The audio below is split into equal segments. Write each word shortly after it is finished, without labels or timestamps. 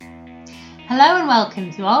Hello and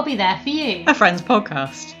welcome to I'll Be There For You, A Friends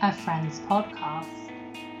podcast. a Friends podcast.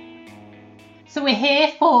 So we're here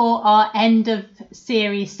for our end of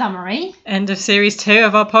series summary. End of series 2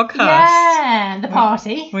 of our podcast. Yeah, the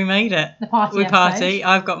party. We made it. The party We episode. party.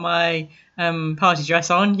 I've got my party dress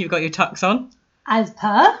on. You've got your tux on. As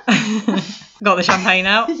per. Got the champagne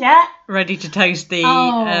out. Yeah. Ready to toast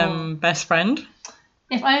the best friend.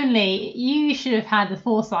 If only you should have had the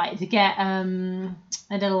foresight to get a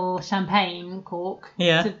little champagne cork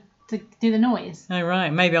to do the noise. Oh, right.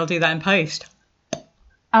 Maybe I'll do that in post. Oh,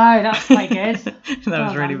 that's quite good. That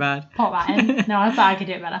was really bad. Pop that in. No, I thought I could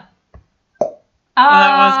do it better. Oh,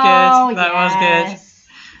 that was good. That was good.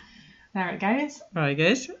 There it goes. Very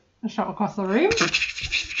good. A shot across the room.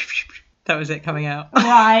 That was it coming out.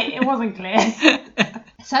 Right, it wasn't clear.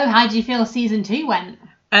 So, how do you feel season 2 went?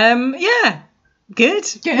 Yeah. Good.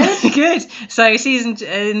 Good. Good. So series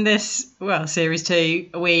 2,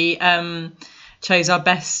 we chose our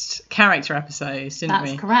best character episodes, didn't we?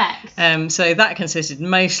 That's correct. So that consisted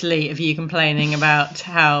mostly of you complaining about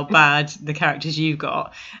how bad the characters you've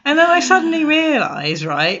got. And then I suddenly realised,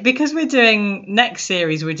 right, because we're doing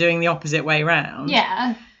the opposite way round.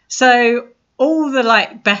 Yeah. So all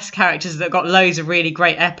the best characters that got loads of really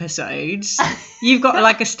great episodes, you've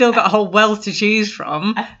got still got a whole wealth to choose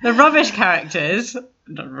from. The rubbish characters,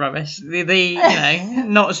 not rubbish, the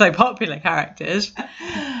not so popular characters,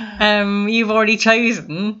 you've already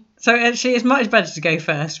chosen. So actually, it's much better to go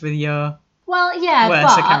first with your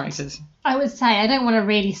worst characters. I would say I don't want to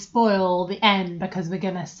really spoil the end because we're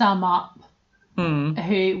going to sum up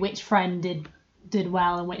which friend did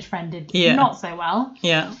well and which friend did not so well.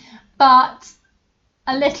 Yeah. But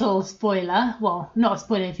a little spoiler, well, not a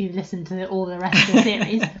spoiler if you've listened to all the rest of the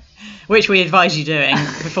series. Which we advise you doing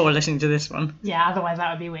before listening to this one. Yeah, otherwise that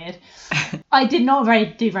would be weird. I did not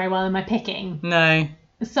do very well in my picking. No.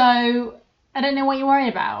 So, I don't know what you're worried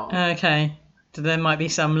about. Okay. So there might be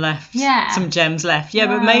some left. Yeah. Some gems left. Yeah,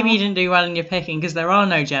 but maybe you didn't do well in your picking because there are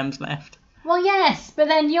no gems left. Well, yes, but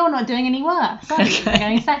then you're not doing any worse, are you? You're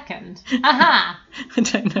going second. Aha! I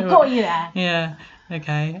don't know. Got you there. Yeah.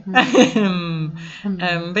 Okay.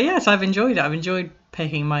 But yes, I've enjoyed it. I've enjoyed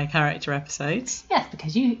picking my character episodes. Yes,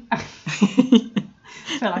 because you... I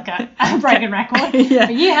feel like a broken record. Yeah.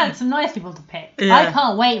 But you had some nice people to pick. Yeah. I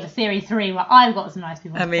can't wait for series 3 where I've got some nice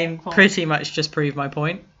people to pick for. Pretty much just proved my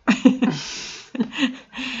point. Yeah,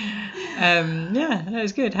 that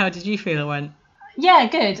was good. How did you feel it went? Yeah,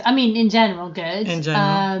 good. I mean, in general, good. In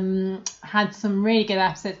general. Had some really good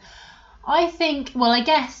episodes. I think, well, I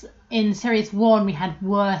guess in series 1 we had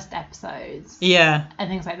worst episodes. Yeah. And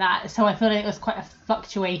things like that. So I feel like it was quite a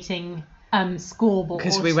fluctuating scoreboard.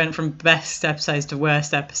 Because we went from best episodes to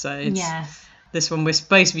worst episodes. Yes. This one we're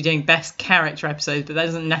supposed to be doing best character episodes, but that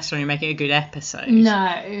doesn't necessarily make it a good episode.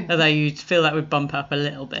 No. Although you'd feel that would bump up a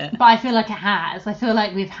little bit. But I feel like it has. I feel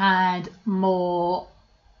like we've had more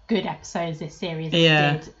good episodes this series than we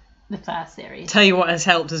did the first series. Tell you what has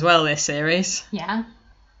helped as well this series. Yeah.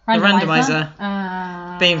 The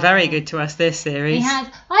randomizer. Being very good to us this series. He has.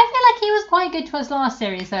 I feel like he was quite good to us last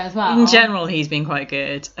series though as well. In general, he's been quite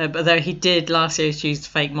good. But though he did last series choose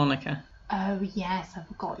fake Monica. Oh yes, I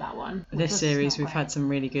forgot that one. This series we've had some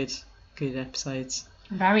really good episodes.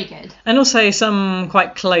 Very good. And also some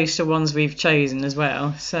quite close to ones we've chosen as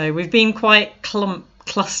well. So we've been quite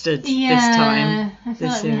clustered this time. I feel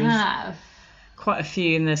like we have. Quite a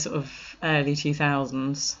few in the sort of early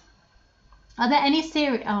 2000s. Are there any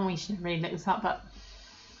series... Oh, we should really look this up, but...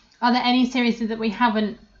 Are there any series that we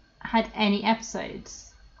haven't had any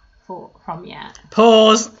episodes from yet?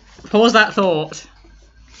 Pause that thought.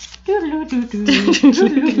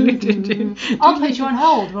 I'll put you on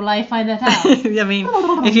hold while I find that out. I mean,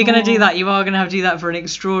 if you're going to do that, you are going to have to do that for an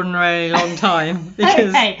extraordinarily long time. Because...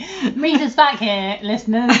 Okay, meet us back here,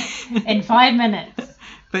 listeners, in 5 minutes.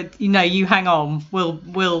 But, you hang on. We'll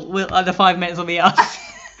the 5 minutes will be us.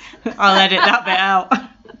 I'll edit that bit out.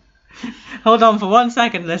 Hold on for 1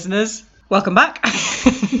 second, listeners. Welcome back.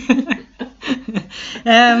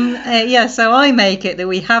 So I make it that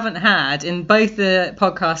we haven't had, in both the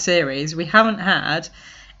podcast series, we haven't had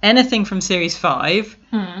anything from series 5,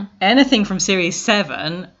 anything from series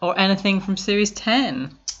 7, or anything from series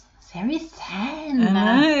 10. Series 10?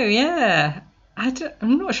 I know, yeah.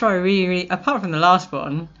 I'm not sure I really, apart from the last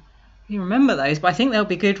one, you remember those, but I think they'll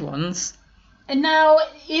be good ones. Now,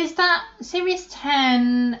 is that series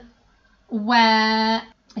 10 where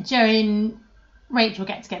Joey and Rachel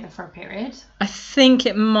get together for a period? I think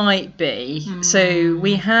it might be. So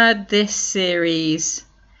we had this series.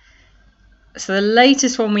 So the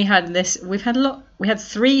latest one we had we had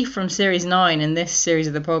 3 from series 9 in this series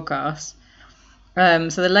of the podcast.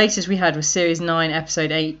 So the latest we had was series 9,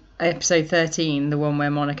 episode 13, the one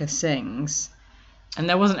where Monica sings. And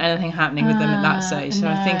there wasn't anything happening with them at that stage, so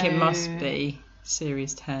I think it must be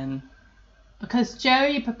series 10. Because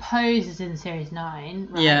Joey proposes in series 9,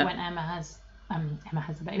 right? Yeah. When Emma has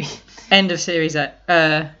the baby. End of series,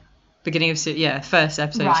 beginning of first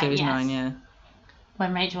episode of series 9, yeah.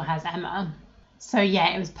 When Rachel has Emma. So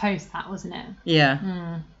yeah, it was post that, wasn't it?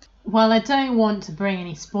 Yeah. Well, I don't want to bring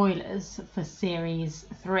any spoilers for series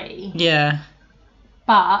 3. Yeah.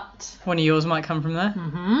 But one of yours might come from there.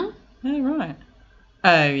 Mm-hmm. Oh, right.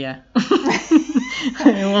 Oh, yeah.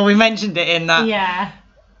 Well, we mentioned it in that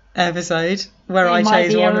episode where I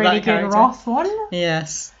chose one of that character. It might be a really good Ross one.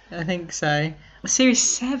 Yes, I think so. Series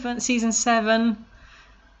 7, season 7.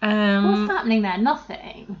 What's happening there?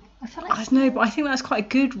 Nothing. I feel like I don't know, but I think that's quite a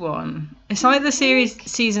good one. It's either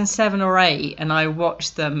season 7 or 8, and I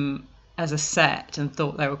watched them as a set and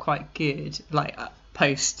thought they were quite good, like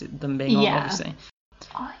post them being on, obviously.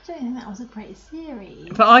 I don't think that was a great series.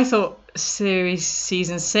 But I thought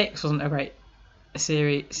season 6 wasn't a great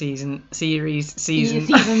season. Series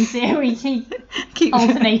keep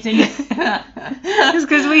alternating. It's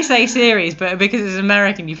because we say series, but because it's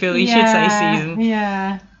American, you feel you should say season.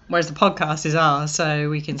 Yeah. Whereas the podcast is ours, so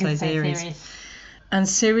we can say series. And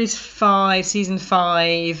series 5, season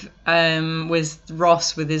 5, was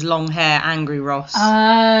Ross with his long hair, angry Ross.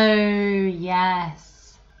 Oh,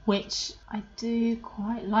 yes. Which I do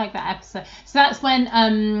quite like that episode. So that's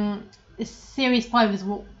when series 5 is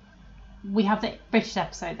what we have the British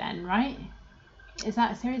episode then, right? Is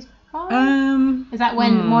that series 5? Is that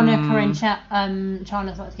when Monica and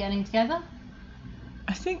Chandler started getting together?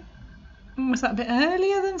 I think, was that a bit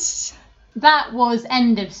earlier than... That was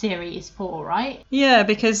end of series 4, right? Yeah,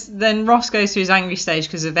 because then Ross goes through his angry stage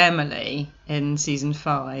because of Emily in season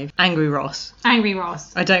 5. Angry Ross. I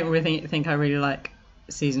don't really think I really like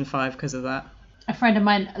season 5 because of that. A friend of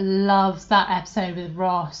mine loves that episode with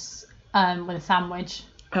Ross with a sandwich.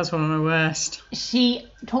 That's one of my worst. She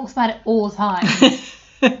talks about it all the time.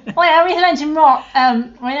 Whenever he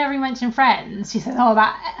mentioned Friends, she says, "Oh,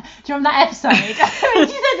 that. Do you remember that episode?" She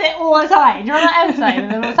says it all the time. Do you remember that episode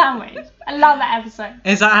with the sandwich? I love that episode.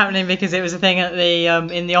 Is that happening because it was a thing at the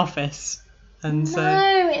in the office? And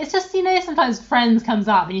no, it's just sometimes Friends comes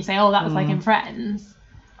up and you say, "Oh, that was like in Friends."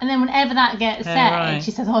 And then whenever that gets said,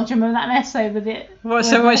 she says, "Oh, do you remember that episode with it?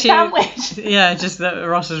 Sandwich?" Yeah, just that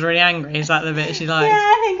Ross was really angry. Is that the bit she likes? Yeah,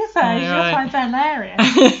 I think so. She just finds that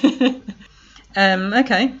hilarious.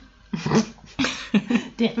 Okay.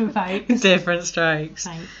 Different folks. Different strokes.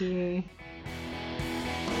 Thank you.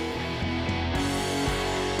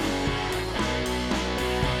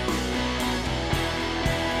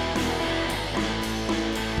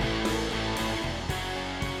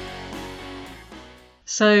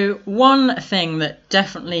 So one thing that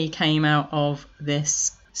definitely came out of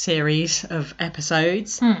this series of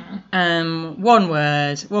episodes, one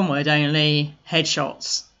word only,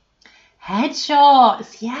 headshots.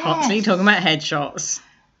 Headshots, yes. Constantly talking about headshots.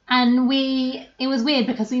 And it was weird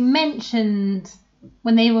because we mentioned,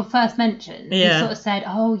 when they were first mentioned, we sort of said,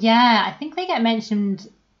 oh yeah, I think they get mentioned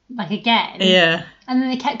like again. Yeah. And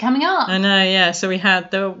then they kept coming up. I know, yeah. So we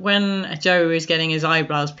had when Joey was getting his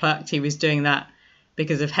eyebrows plucked, he was doing that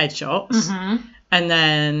because of headshots. Mm-hmm. And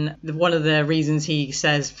then one of the reasons he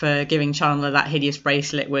says for giving Chandler that hideous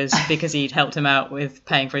bracelet was because he'd helped him out with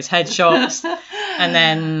paying for his headshots. And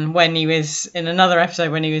then when he was in another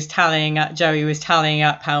episode, when he was Joey was tallying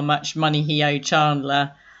up how much money he owed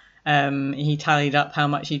Chandler, he tallied up how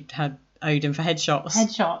much he had owed him for headshots.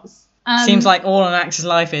 Seems like all an actor's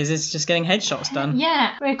life is just getting headshots done.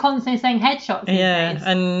 Yeah, we're constantly saying headshots these days.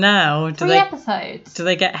 And now 3 episodes. Do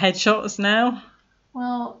they get headshots now?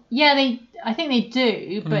 Well, yeah, I think they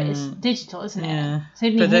do, but it's digital, isn't it? Yeah. So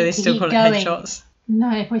but do they still call it headshots? No,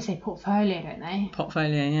 they probably say portfolio, don't they?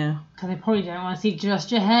 Portfolio, yeah. Because they probably don't want to see just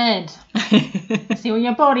your head. See what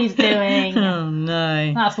your body's doing. Oh,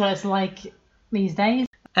 no. That's what it's like these days.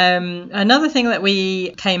 Another thing that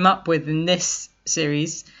we came up with in this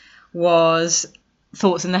series was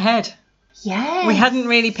thoughts in the head. Yes. We hadn't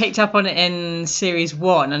really picked up on it in series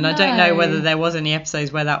 1, and I don't know whether there was any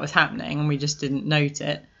episodes where that was happening and we just didn't note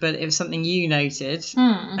it. But it was something you noted,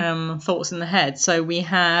 thoughts in the head. So we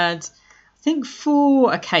had, I think,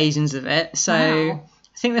 4 occasions of it. So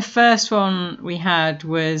I think the first one we had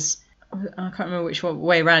was, I can't remember which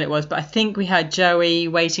way around it was, but I think we had Joey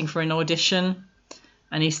waiting for an audition.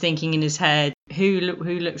 And he's thinking in his head, who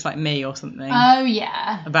looks like me or something. Oh,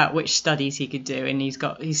 yeah. About which studies he could do. And he's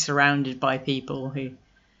surrounded by people who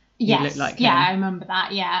look like him. Yeah, I remember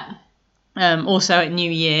that, yeah. Also at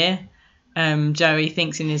New Year, Joey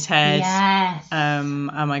thinks in his head, Yes. am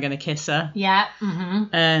I going to kiss her? Yeah.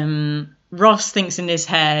 Mm-hmm. Ross thinks in his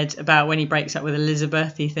head about when he breaks up with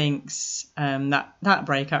Elizabeth. He thinks that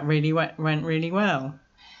breakup really went really well.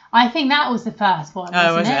 I think that was the first one,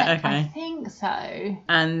 wasn't was it? it? Okay. I think so.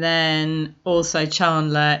 And then also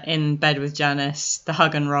Chandler in bed with Janice, the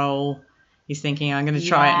hug and roll. He's thinking, I'm going to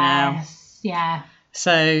try it now. Yes. Yeah.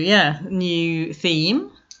 So, yeah, new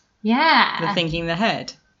theme, Yeah. the thinking the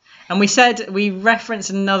head. And we referenced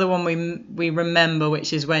another one we remember,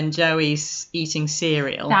 which is when Joey's eating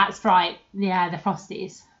cereal. That's right. Yeah, the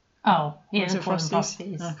Frosties. Oh, he Was doesn't it call them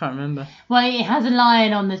Frosties? Frosties. I can't remember. Well, it has a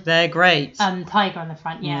lion on the They're great. tiger on the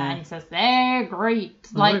front, yeah, and he says they're great,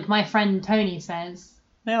 like my friend Tony says.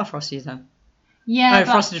 They are Frosties then. Yeah,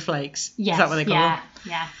 but, Frosted Flakes. Yes, Is that what they call them?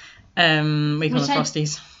 Yeah. We call them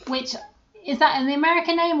Frosties. Which is that an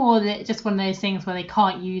American name, or is it just one of those things where they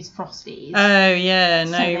can't use Frosties? Oh yeah,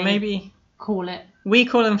 no, So they maybe call it. We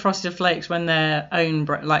call them Frosted Flakes when they're own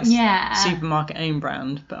Yeah. supermarket own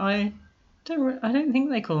brand, but I don't think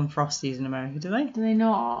they call them Frosties in America, do they? Do they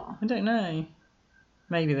not? I don't know.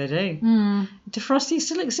 Maybe they do. Mm. Do Frosties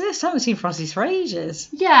still exist? I haven't seen Frosties for ages.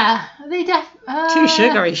 Yeah, they Too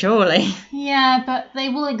sugary, surely. Yeah, but they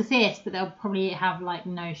will exist, but they'll probably have like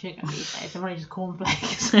no sugar these days. They're probably just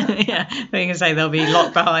cornflakes. Yeah, but you can say they'll be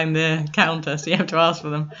locked behind the counter, so you have to ask for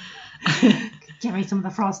them. Give me some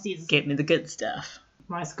of the Frosties. Give me the good stuff.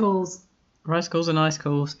 Rice calls. Rice calls are nice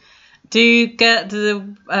calls. Do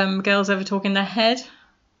the girls ever talk in their head?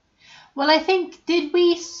 Well, I think, did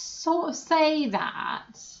we sort of say that?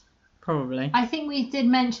 Probably. I think we did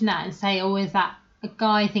mention that and say, oh, is that a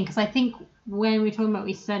guy thing? Because I think when we were talking about,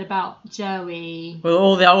 we said about Joey. Well,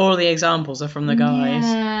 all the examples are from the guys.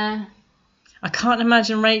 Yeah. I can't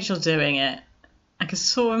imagine Rachel doing it. I can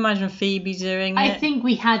sort of imagine Phoebe doing it. I think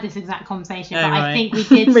we had this exact conversation, Oh, but right. I think we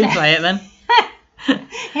did replay it then.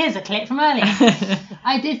 Here's a clip from earlier.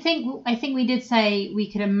 I think we did say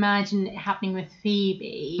we could imagine it happening with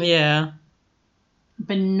Phoebe. Yeah.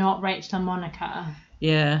 But not Rachel and Monica.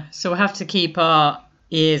 Yeah. So we'll have to keep our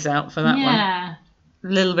ears out for that one. Yeah. A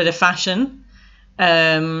little bit of fashion.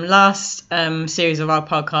 Last series of our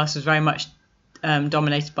podcast was very much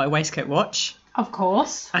dominated by Waistcoat Watch. Of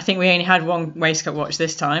course. I think we only had one Waistcoat Watch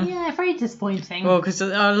this time. Yeah, very disappointing. Well, because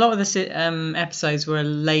a lot of the episodes were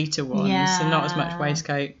later ones, so not as much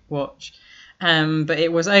Waistcoat Watch. But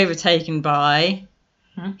it was overtaken by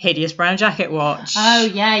Hideous Brown Jacket Watch. Oh,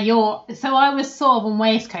 yeah, so I was sort of on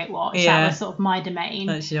Waistcoat Watch. Yeah. That was sort of my domain.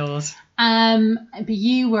 That's yours. But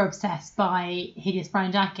you were obsessed by Hideous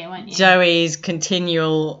Brown Jacket, weren't you? Joey's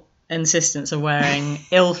continual insistence of wearing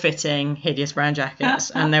ill-fitting hideous brown jackets,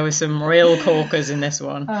 and there were some real corkers in this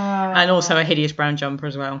one, and also a hideous brown jumper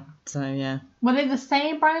as well. So yeah. Were they the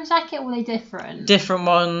same brown jacket, or were they different? Different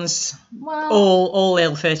ones. Well, all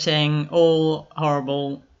ill-fitting, all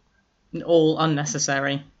horrible, all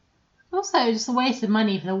unnecessary. Also, just a waste of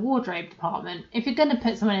money for the wardrobe department. If you're going to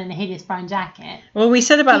put someone in a hideous brown jacket. Well, we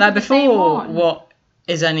said about that the same before. one. What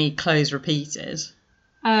is any clothes repeated?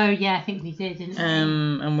 Oh, yeah, I think we did, didn't we?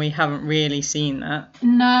 And we haven't really seen that.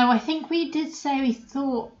 No, I think we did say I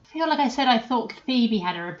thought Phoebe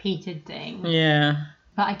had a repeated thing. Yeah.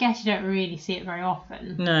 But I guess you don't really see it very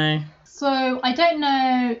often. No. So, I don't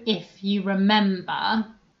know if you remember.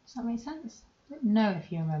 Does that make sense? I don't know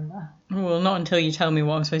if you remember. Well, not until you tell me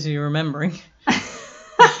what I'm supposed to be remembering.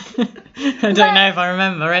 I don't know if I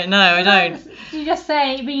remember it. No, I don't. You just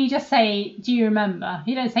say, do you remember?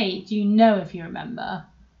 You don't say, do you know if you remember?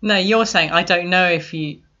 No, you're saying, I don't know if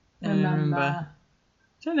you Remember. I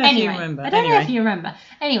don't know if you remember. I don't know if you remember.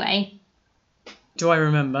 Anyway. Do I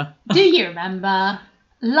remember? Do you remember?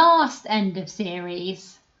 Last end of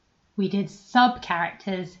series, we did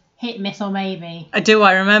sub-characters, hit, miss or maybe. Do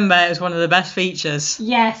I remember? It was one of the best features.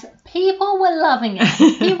 Yes, people were loving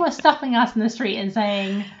it. People were stopping us in the street and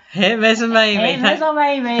saying... Hit, miss or maybe. Hit, miss or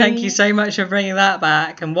maybe. Thank you so much for bringing that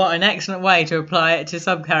back, and what an excellent way to apply it to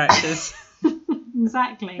sub-characters.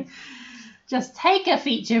 Exactly. Just take a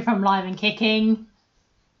feature from Live and Kicking.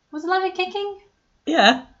 Was it Live and Kicking?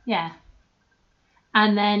 Yeah. Yeah.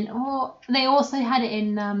 And then they also had it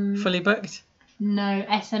in... Fully Booked? No,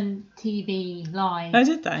 SMTV Live. Oh,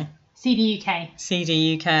 did they? CD UK.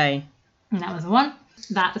 CD UK. And that was the one.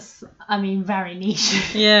 That's, very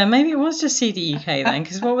niche. Yeah, maybe it was just CD UK then,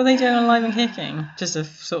 because what were they doing on Live and Kicking? Just a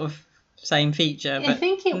sort of same feature, but I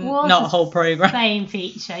think it was not a whole programme. Same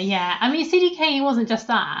feature, yeah. CDK wasn't just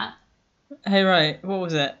that. Hey, right. What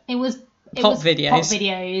was it? It was Pop videos. Pop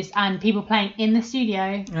videos and people playing in the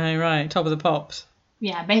studio. Oh, right. Top of the Pops.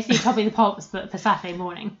 Yeah, basically Top of the Pops, but for Saturday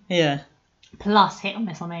morning. Yeah. Plus Hit or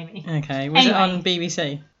Miss or Maybe. Okay. Was it Anyway. on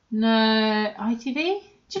BBC? No, ITV?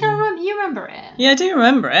 Do you remember? You remember it? Yeah, I do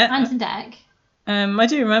remember it. Ant and Dec. I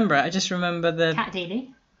do remember it. I just remember the Cat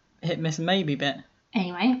Dealey. hit, miss, maybe bit.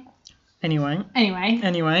 Anyway,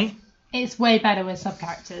 Anyway. it's way better with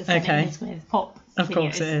sub-characters than Okay. it is with pop Of videos.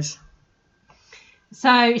 course it is.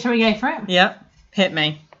 So, shall we go for it? Yeah, hit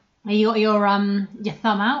me. You got your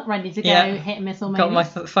thumb out, ready to go, Yeah. hit, miss, or maybe? Got my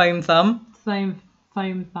foam thumb. Foam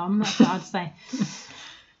thumb, that's what I'd say.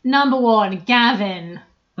 Number 1, Gavin.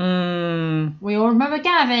 We all remember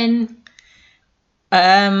Gavin.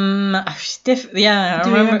 Yeah, I Do we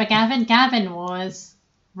remember. remember Gavin? Gavin was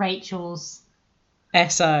Rachel's,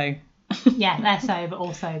 SO. SO, but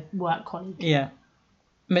also work colleague. Yeah.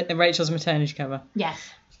 Rachel's maternity cover. Yes.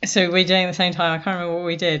 So we're doing it at the same time. I can't remember what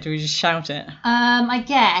we did. Did we just shout it? I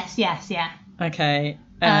guess, yes, yeah. Okay.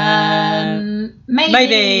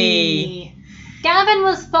 Maybe. Gavin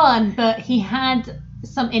was fun, but he had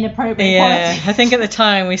some inappropriate qualities. I think at the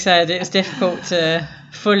time we said it was difficult to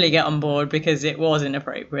fully get on board because it was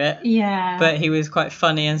inappropriate. Yeah. But he was quite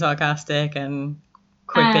funny and sarcastic and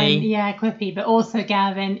quippy. Quippy. But also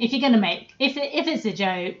Gavin, if you're gonna if it's a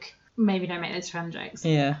joke, maybe don't make those fun jokes.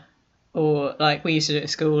 Yeah. Or like we used to do at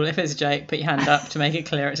school, if it's a joke, put your hand up to make it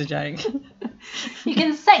clear it's a joke. You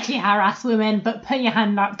can sexually harass women, but put your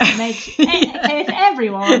hand up to make it clear to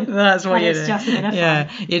everyone. That's what you're doing. It's just a bit of fun.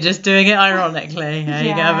 Yeah, you're just doing it ironically. Hey,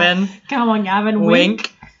 Yeah. Gavin. Come on, Gavin.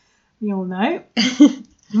 Wink. You'll know.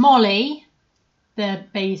 Molly, the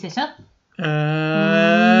babysitter.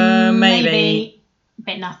 Maybe.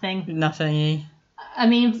 Bit nothing. Nothing. I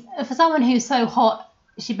mean, for someone who's so hot,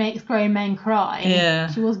 she makes grown men cry. Yeah.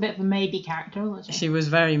 She was a bit of a maybe character, wasn't she? She was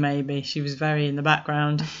very maybe. She was very in the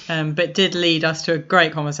background. But did lead us to a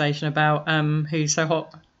great conversation about who's so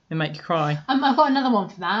hot they make you cry. I've got another one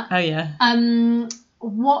for that. Oh yeah.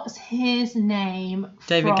 What's his name?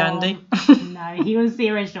 David from... Gandy. No, he was the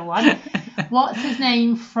original one. What's his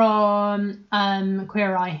name from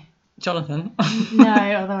Queer Eye? Jonathan. No,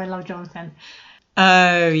 although I love Jonathan.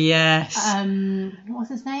 Oh yes. What's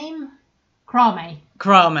his name?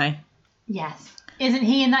 Krame. Yes. Isn't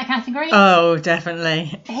he in that category? Oh,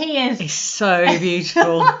 definitely. He is. He's so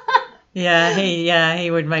beautiful. he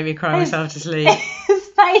would make me cry myself to sleep. His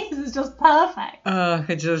face is just perfect. Oh, I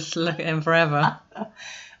could just look at him forever.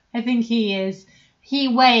 I think he is. He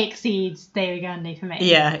way exceeds David Gandy for me.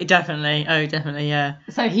 Yeah, definitely. Oh, definitely, yeah.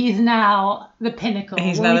 So he's now the pinnacle.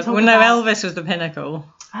 He's When now we talk about- Elvis was the pinnacle.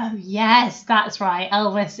 Oh, yes, that's right.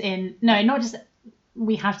 Elvis in... No, not just...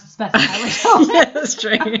 We have to specify which one. Yeah, that's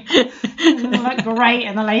true. Look great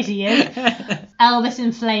in the later years. Elvis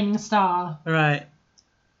in Flaming Star. Right.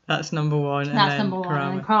 That's number one. And That's then number one.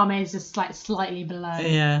 Krame. And Krame is just like slightly below.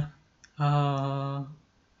 Yeah. Oh.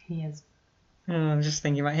 He is. I'm just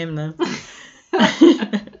thinking about him now.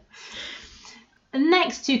 The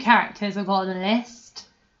next two characters I've got on the list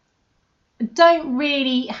don't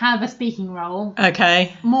really have a speaking role.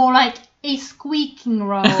 Okay. More like a squeaking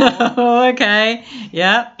role. Oh, okay.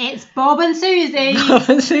 Yeah. It's Bob and Susie. Bob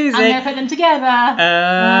and Susie. I'm going to put them together.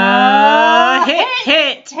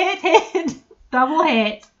 Hit. Double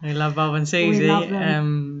hit. We love Bob and Susie. We love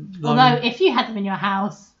them. Although, if you had them in your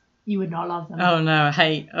house, you would not love them. Oh, no, I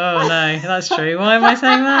hate. Oh, no, that's true. Why am I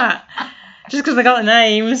saying that? Just because I got the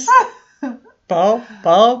names. Bob,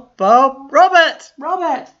 Robert.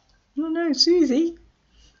 Oh, no, Susie.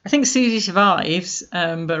 I think Susie survives,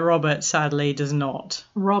 but Robert sadly does not.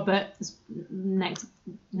 Robert's neck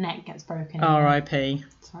gets broken. R.I.P.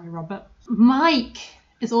 Sorry, Robert. Mike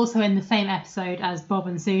is also in the same episode as Bob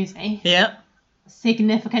and Susie. Yeah.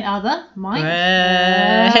 Significant other, Mike.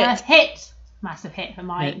 Hit. Massive hit for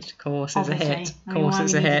Mike. Hit. Of course, it's Obviously. a hit. I Of mean, course, why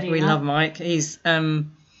it's we a need to hit. do We that? love Mike. He's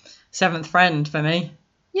seventh friend for me.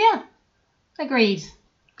 Yeah. Agreed.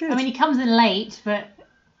 Good. I mean, he comes in late, but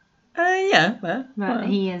Yeah. Well.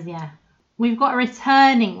 he is, yeah. We've got a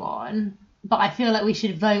returning one, but I feel like we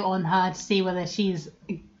should vote on her to see whether she's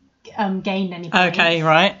gained any points. Okay,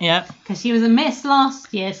 right, yeah. Because she was a miss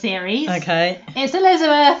last year's series. Okay. It's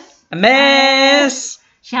Elizabeth. A miss!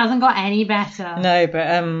 She hasn't got any better. No,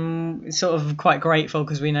 but sort of quite grateful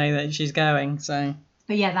because we know that she's going, so.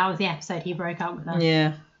 But yeah, that was the episode he broke up with her.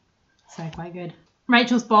 Yeah. So quite good.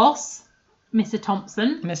 Rachel's boss, Mr.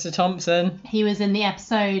 Thompson. Mr. Thompson. He was in the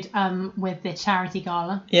episode with the charity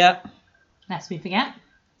gala, Yeah. lest we forget.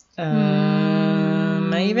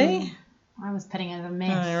 Maybe? I was putting it as a miss.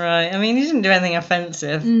 Oh, right. I mean, he didn't do anything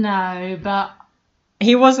offensive. No, but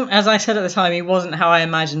He wasn't, as I said at the time, he wasn't how I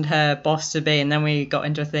imagined her boss to be. And then we got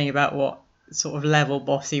into a thing about what sort of level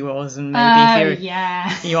boss he was. And maybe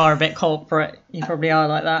if you are a bit corporate, you probably are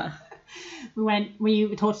like that.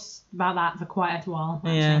 we talked about that for quite a while.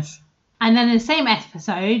 Actually. Yes. And then in the same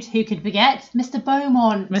episode, who could forget? Mr.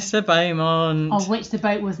 Beaumont. Mr. Beaumont. Of which the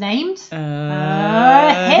boat was named? Hit!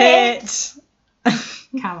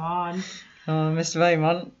 Come on. Oh, Mr.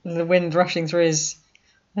 Beaumont. The wind rushing through his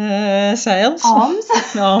sails. Arms.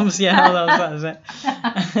 Arms, yeah, that was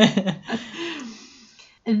it.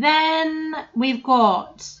 Then we've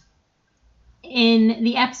got, in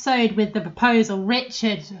the episode with the proposal,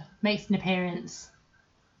 Richard makes an appearance.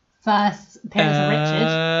 First appearance of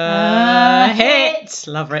Richard. Hit!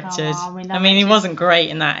 Love Richard. Oh, we love I mean, he Richard. wasn't great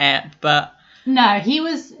in that ep, but... No, he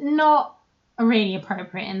was not really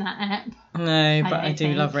appropriate in that ep. No, but I don't do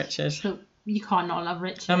think. love Richard. But you can't not love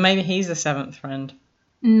Richard. Oh, maybe he's the seventh friend.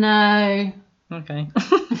 No. Okay.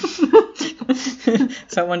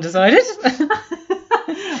 Someone decided?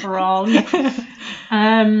 Wrong.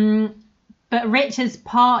 But Richard's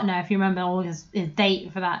partner, if you remember, or his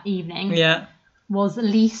date for that evening, Yeah. was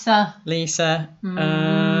Lisa. Lisa.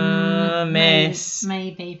 Miss.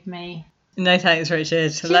 Maybe for me. No thanks,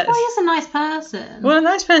 Richard. She's probably just a nice person. Well, a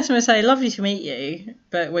nice person would say, lovely to meet you,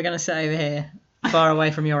 but we're going to sit over here, far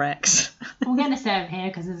away from your ex. We're going to stay over here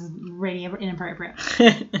because this is really inappropriate.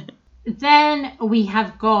 Then we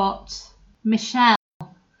have got Michelle.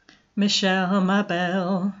 Michelle, my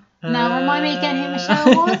belle. Now, remind me again who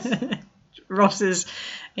Michelle was? Ross's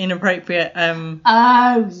inappropriate.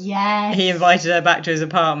 Oh, yes. He invited her back to his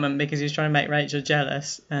apartment because he was trying to make Rachel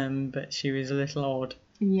jealous, but she was a little odd.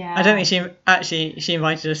 Yeah. I don't think she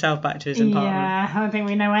invited herself back to his apartment. Yeah, I don't think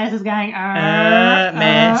we know where this is going.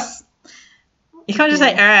 Miss. You can't just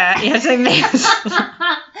say, you have to say miss.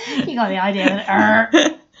 You got the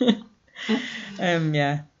idea.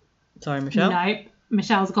 Yeah. Sorry, Michelle. Nope.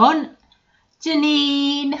 Michelle's gone.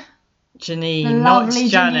 Janine. Janine, The not lovely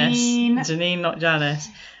Janice. Janine. Janine, not Janice.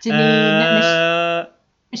 Janine.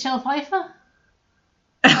 Michelle Pfeiffer?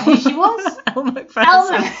 Is that who she was? Elle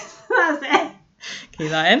Macpherson. That's it. Keep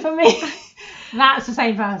that in. For me, that's the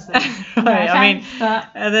same person. No Right, I mean, offense,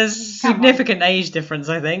 but there's Come on. significant age difference,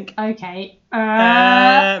 I think. okay.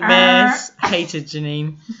 Miss hated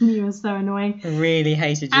Janine. You were so annoying. Really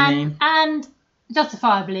hated Janine. And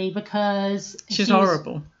justifiably, because She's she was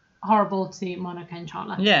horrible. horrible to Monica and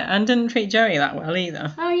Chandler. Yeah, and didn't treat Joey that well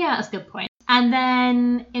either. Oh yeah, that's a good point. And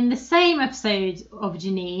then in the same episode of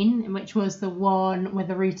Janine, which was the one with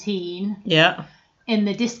the routine Yeah. in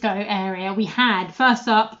the disco area, we had first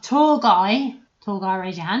up Tall Guy,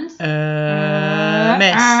 raise your hand.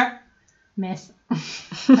 Miss.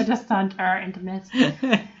 I just turned into miss.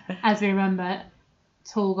 As we remember,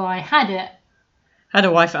 Tall Guy had it, Had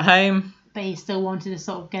a wife at home. but he still wanted to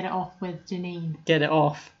sort of get it off with Janine. Get it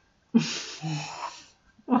off.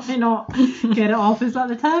 Why not? Get it off, is that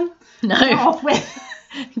the term? No. Get off with.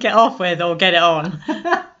 Get off with or get it on.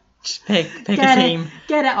 Just pick a team.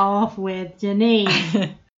 Get it off with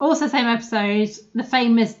Janine. Also, same episode, the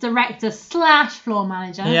famous director / floor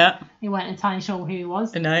manager. Yeah. We weren't entirely sure who he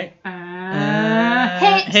was. No.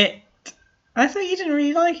 Hit. Hit. I thought you didn't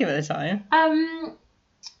really like him at the time.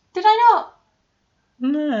 Did I not?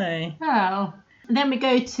 No. Oh. And then we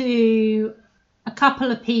go to a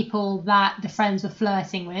couple of people that the friends were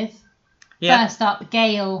flirting with. Yeah. First up,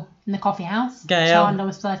 Gail in the coffee house. Gail. Chandler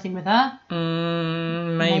was flirting with her.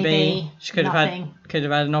 Maybe. She could have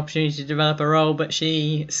had an opportunity to develop a role, but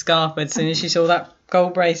she scarpered as soon as she saw that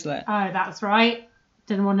gold bracelet. Oh, that's right.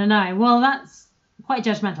 Didn't want to know. Well, that's quite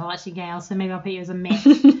judgmental, actually, Gail, so maybe I'll put you as a myth.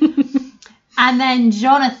 And then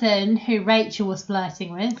Jonathan, who Rachel was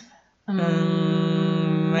flirting with.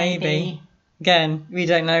 Maybe. Again, we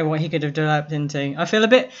don't know what he could have developed into. I feel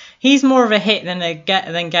he's more of a hit than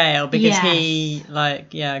Gail because he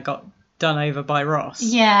got done over by Ross.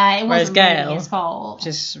 Yeah, it Whereas wasn't Gail, really his fault.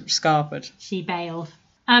 just scarpered. She bailed.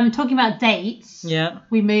 Talking about dates, Yeah.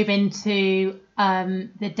 we move into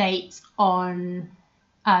the dates on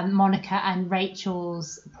Monica and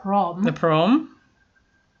Rachel's prom. The prom.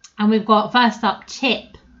 And we've got first up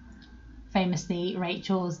Chip, famously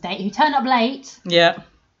Rachel's date, who turned up late, Yeah.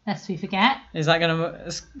 lest we forget. Is that going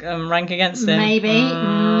to rank against him? Maybe.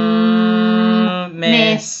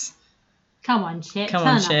 Miss. Come on, Chip. Come turn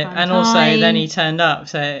on, up Chip. on And also time. then he turned up,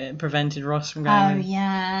 so it prevented Ross from going. Oh, in.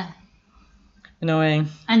 yeah. Annoying.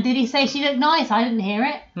 And did he say she looked nice? I didn't hear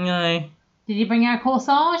it. No. Did he bring her a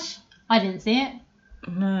corsage? I didn't see it.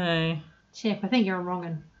 No. Chip, I think you're a wrong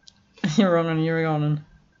one. You're wrong and you're on.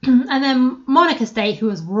 And then Monica's date, who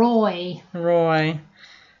was Roy. Roy.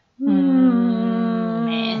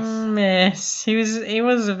 Miss. He was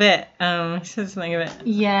a bit, he said something a bit.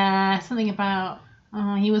 Yeah, something about,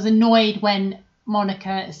 he was annoyed when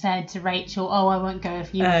Monica said to Rachel, oh, I won't go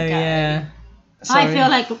if you won't go. Yeah. Sorry.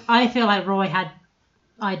 I feel like Roy had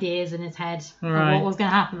ideas in his head Right. of what was going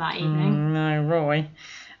to happen that evening. No, Roy.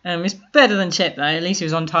 It's better than Chip though. At least he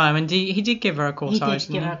was on time, and he did give her a corsage.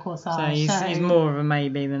 He did give her a corsage. So he's more of a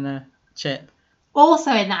maybe than a Chip.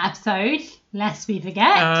 Also in that episode, lest we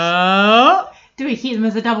forget, Oh. do we keep them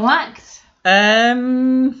as a double act?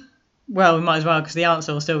 Well, we might as well because the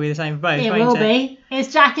answer will still be the same for both. It won't will be.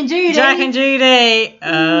 It's Jack and Judy. Jack and Judy.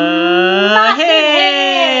 Massive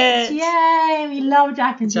Hit! Yay! We love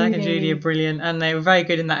Jack and Judy. Jack and Judy are brilliant, and they were very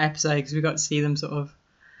good in that episode because we got to see them sort of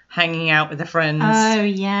hanging out with their friends. Oh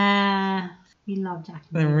yeah, we love Jack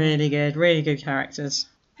and They're Judy. really good characters.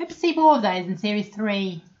 Hope to see more of those in series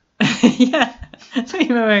 3. Yeah, I thought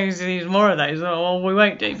you were going to see more of those. Well, we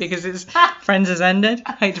won't do because it's Friends has ended.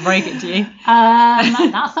 I hate to break it to you.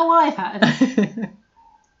 That's all I've heard.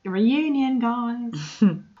 Reunion, guys.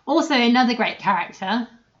 Also, another great character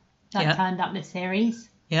that turned up this series.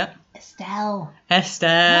 Yep. Estelle. Hit.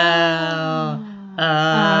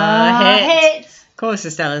 Hit. Of course,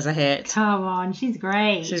 Estella's a hit. Come on, she's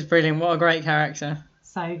great. She's brilliant. What a great character.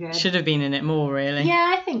 So good. Should have been in it more, really.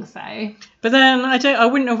 Yeah, I think so. But then I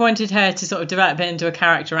wouldn't have wanted her to sort of develop it into a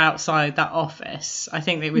character outside that office. I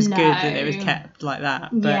think it was good that it was kept like that.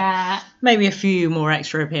 But maybe a few more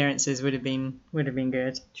extra appearances would have been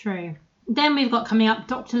good. True. Then we've got coming up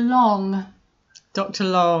Dr. Long. Dr.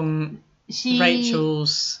 Long,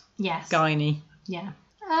 Rachel's gynae. Yeah.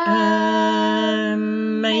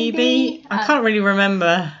 Maybe. I can't really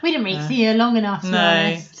remember. We didn't really see her long enough, to be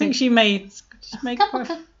honest. I think she made a couple of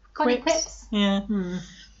quips. Yeah.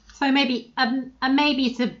 So maybe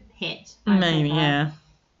it's a hit. Maybe, yeah.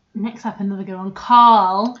 Next up, another good one.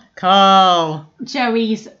 Carl.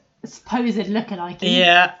 Joey's supposed lookalike.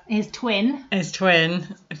 Yeah. His twin.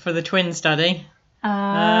 For the twin study. Hit.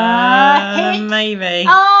 Maybe.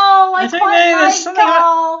 Oh, I don't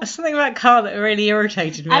know. There's something about Carl that really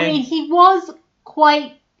irritated me. I mean, he was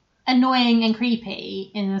quite annoying and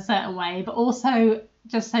creepy in a certain way, but also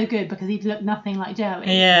just so good because he looked nothing like Joey.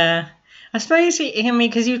 Yeah. I suppose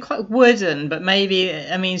because he was quite wooden, but maybe,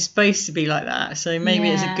 he's supposed to be like that, so maybe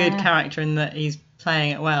it's a good character in that he's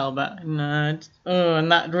playing it well, but no. Oh,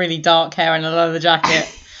 and that really dark hair and a leather jacket.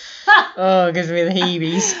 Oh, it gives me the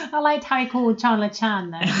heebies. I liked how he called Chandler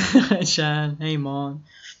Chan, though. Chan, hey, Mon.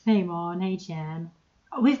 Hey, Mon, hey, Chan.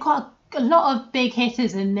 We've got a lot of big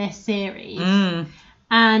hitters in this series.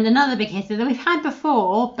 And another big hitter that we've had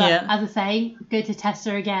before, but as I say, good to test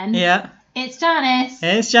her again. Yeah. It's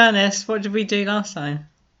Janice. What did we do last time?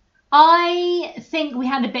 I think we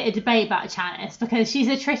had a bit of debate about Janice because she's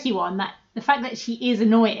a tricky one. That the fact that she is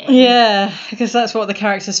annoying. Yeah, because that's what the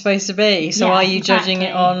character's supposed to be. So are you judging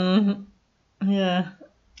it on? Yeah.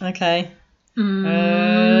 Okay. Hit.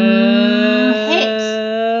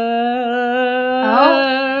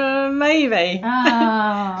 Maybe.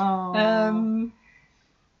 Oh.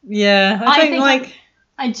 Yeah, I think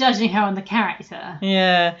I'm judging her on the character.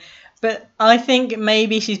 Yeah, but I think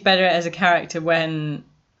maybe she's better as a character when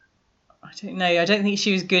I don't know. I don't think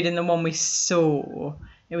she was good in the one we saw.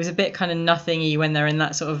 It was a bit kind of nothingy when they're in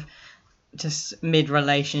that sort of just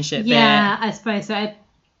mid-relationship bit. I suppose so.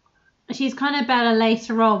 She's kind of better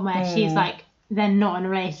later on where she's like, they're not in a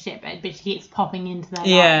relationship, but she keeps popping into their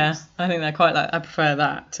lives. Yeah, I think they're quite I prefer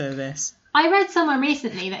that to this. I read somewhere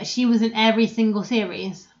recently that she was in every single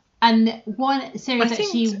series. And one series that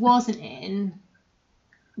she wasn't in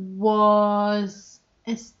was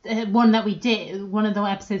one that we did, one of the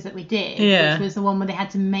episodes that we did, which was the one where they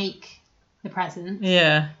had to make the presents.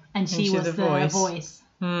 Yeah. And she was the voice.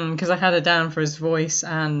 Because I had her down for his voice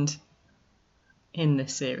and in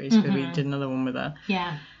this series, because we did another one with her.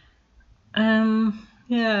 Yeah.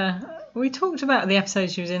 Yeah. We talked about the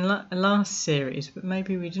episode she was in last series, but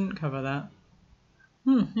maybe we didn't cover that.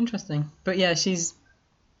 Interesting. But yeah,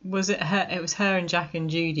 was it her? It was her and Jack and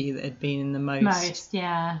Judy that had been in the most. Most,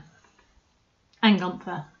 yeah. And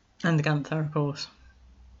Gunther. And Gunther, of course.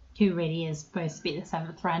 Who really is supposed to be the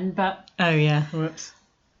seventh friend, but... Oh, yeah. Whoops.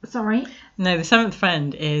 Sorry? No, the seventh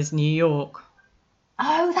friend is New York.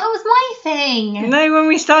 Oh, that was my thing. No, when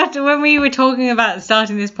we were talking about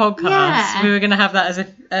starting this podcast, we were going to have that as a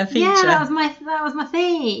feature. Yeah, that was my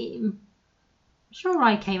theme. Sure,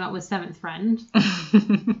 I came up with seventh friend.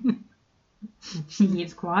 She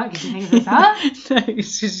keeps quiet because she thinks it's her. No,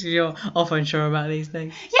 it's just you're often sure about these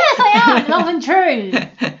things. Yes, I am. It's often true.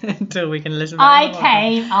 Until we can listen back. I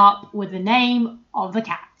came up with the name of the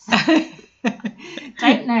cats.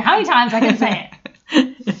 Don't know how many times I can say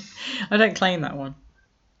it. I don't claim that one.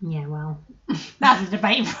 Yeah, well, that's a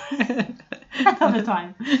debate for another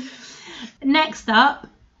time. Next up,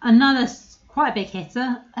 another quite a big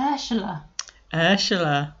hitter, Ursula.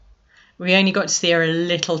 We only got to see her a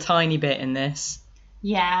little tiny bit in this.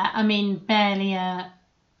 Yeah, I mean, barely a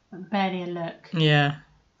look. Yeah.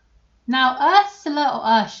 Now, Ursula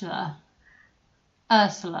or Ursula?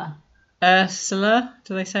 Ursula. Ursula,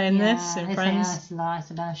 do they say in this Yeah, in they Friends? say Ursula. I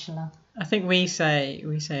said Ursula. I think we say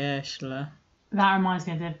Ursula. That reminds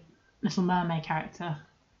me of the Little Mermaid character.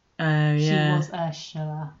 Oh She yeah. was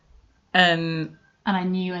Ursula. Um. And I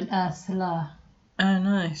knew an Ursula. Oh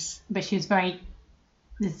nice. But she was very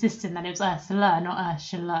insistent that it was Ursula, not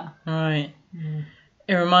Ursula. Right. Mm.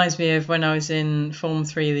 It reminds me of when I was in Form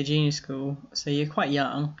 3 of the junior school. So you're quite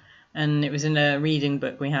young. And it was in a reading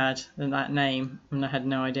book we had that name, and I had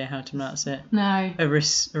no idea how to pronounce it. No.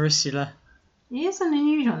 Ursula. It is an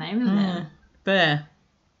unusual name, isn't it? Bear.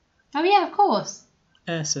 Oh, yeah, of course.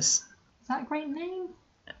 Ursus. Is that a great name?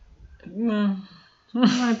 Mm. You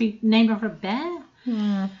want to be named after a bear?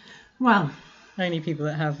 Mm. Well, Only people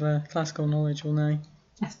that have classical knowledge will know.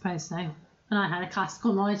 I suppose so. And I had a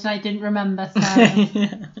classical knowledge I didn't remember, so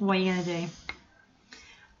Yeah. what are you going to do?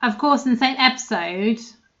 Of course, in the same episode,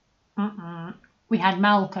 we had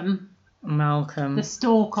Malcolm, the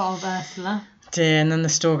stalker of Ursula. Dear, and then the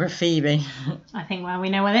stalker of Phoebe. I think, well, we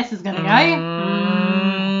know where this is going to go.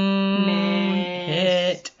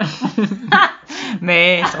 Hit.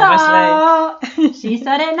 Miss, obviously. She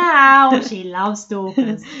said it now. She loves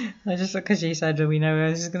stalkers. Just because you said we know where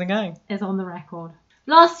this is going to go. It's on the record.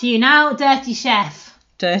 Last few now, Dirty Chef.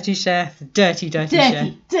 Dirty chef. Dirty chef.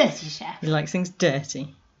 Dirty Chef. He likes things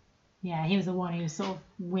dirty. Yeah, he was the one who was sort of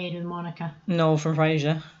weird with Monica. Noel from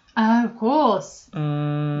Frasier. Oh, of course.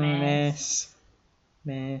 Miss.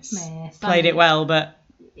 Miss. Played it well, but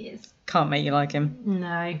It's, can't make you like him.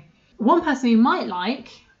 no. One person we might like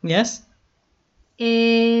Yes?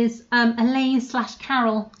 is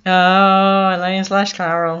Elaine/Carol. Oh,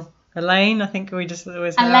 Elaine/Carol. Elaine, I think we just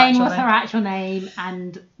was her Elaine actual was name. her actual name,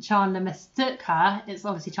 and Chandler mistook her. It's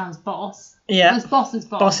obviously Chandler's boss. Yeah. It was Boss's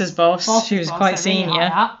boss. Boss's boss. Boss's She was boss, quite so really senior.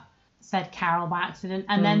 high up. Said Carol by accident,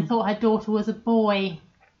 and then thought her daughter was a boy.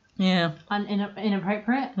 Yeah.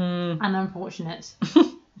 Inappropriate and unfortunate.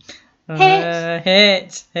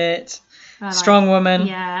 Hit. Strong woman.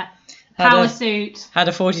 Yeah. Had Power a- suit. Had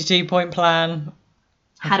a 42-point plan.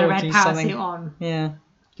 Had a red 40 power something. suit on. Yeah.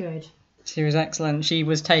 Good. She was excellent. She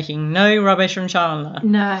was taking no rubbish from Chandler.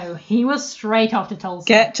 No, he was straight off to Tulsa.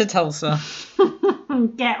 Get to Tulsa.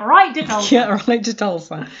 Get right to Tulsa. Get right to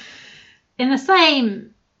Tulsa. In the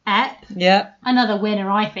same ep, Yeah. another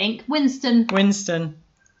winner, I think, Winston.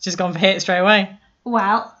 Just gone for hit straight away.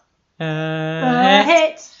 Well,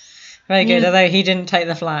 Hit. Very good, He- although he didn't take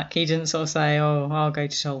the flak. He didn't sort of say, oh, I'll go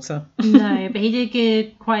to Tulsa. No, but he did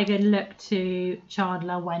give quite a good look to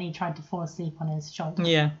Chandler when he tried to fall asleep on his shoulder.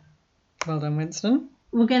 Yeah. Well done, Winston.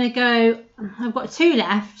 We're going to go, I've got two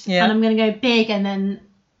left, Yeah. and I'm going to go big and then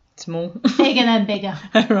Small. big and then bigger.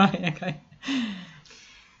 Right, okay.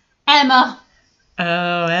 Emma.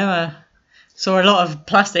 Oh, Emma. Saw a lot of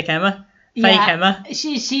plastic Emma. Fake Yeah. Emma. Is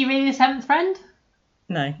she really the seventh friend?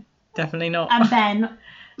 No, definitely not. And Ben.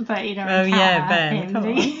 But you don't Oh, really yeah, count Ben. him, Come do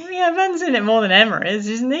on. you? Yeah, Ben's in it more than Emma is,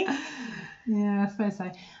 isn't he? Yeah, I suppose so.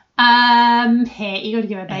 Hit. You got to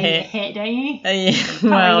give a baby a hit, don't you?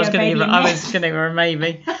 Well, I was give a going to baby give a I miss. was going to give her a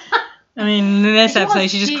maybe. I mean, in this episode,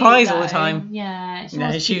 she just cute, cries all the though. time. Yeah, she No,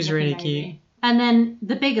 was she was cute really looking, cute. maybe. And then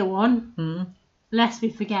the bigger one, Mm. lest we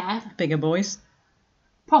forget, Bigger boys.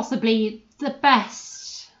 possibly the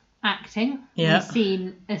best acting Yeah. we've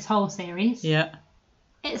seen this whole series. Yeah.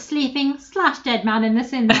 It's sleeping/dead man in the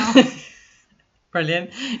cinema.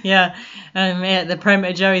 Brilliant. Yeah.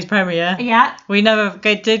 The Joey's premiere. Yeah. We never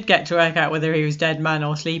did get to work out whether he was dead man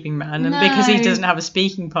or sleeping man, and because he No. doesn't have a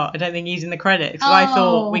speaking part, I don't think he's in the credits. 'Cause I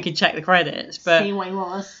thought Oh. we could check the credits, but See what he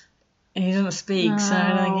was. he doesn't speak, so I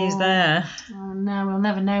don't think he's there. Oh no, we'll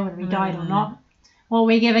never know whether he died or not. What are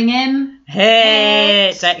we giving him?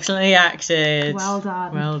 Hit! Excellently acted. Well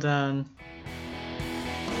done. Well done.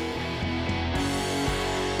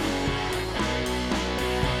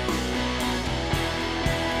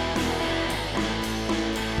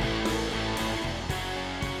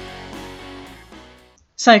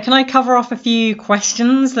 So, can I cover off a few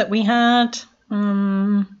questions that we had?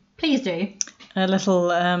 Please do. A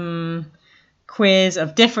little quiz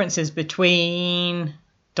of differences between ...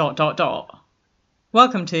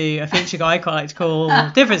 Welcome to a feature guide I like to call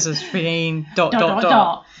differences between ...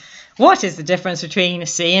 What is the difference between a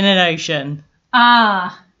sea and an ocean?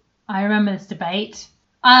 Ah, I remember this debate.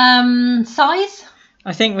 Size?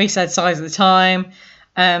 I think we said size at the time.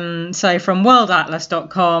 So from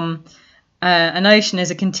worldatlas.com, an ocean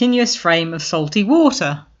is a continuous frame of salty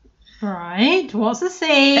water. Right. What's a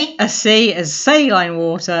sea? A sea is saline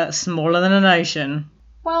water smaller than an ocean.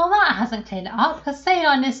 Well, that hasn't cleared it up because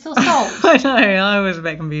saline is still salt. I know, I was a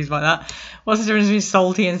bit confused by that. What's the difference between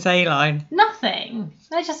salty and saline? Nothing.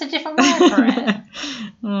 There's just a different word for it.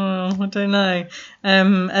 I don't know.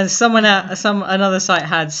 As another site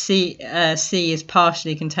had, sea is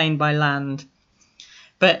partially contained by land,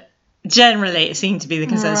 but generally it seemed to be the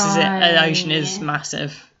consensus that an ocean is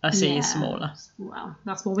massive, a sea is smaller. Well,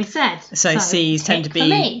 that's what we said. So seas tend to tick for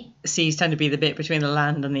me. be the bit between the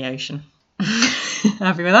land and the ocean.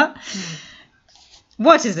 Happy with that?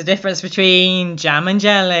 What is the difference between jam and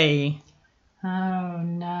jelly? Oh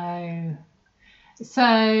no.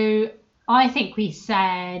 So I think we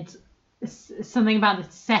said something about the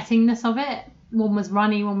settingness of it. One was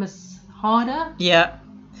runny, one was harder. Yeah.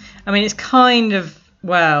 I mean, it's kind of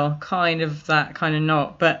that, kind of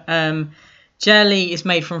not. But jelly is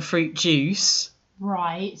made from fruit juice.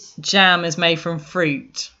 Right. Jam is made from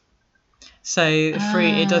fruit. So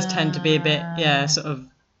fruit, it does tend to be a bit, sort of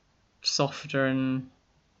softer, and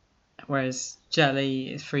whereas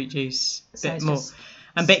jelly is fruit juice, a bit more,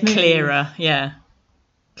 and a bit clearer,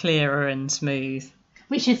 clearer and smooth.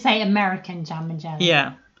 We should say American jam and jelly.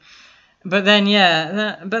 Yeah, but then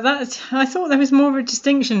I thought there was more of a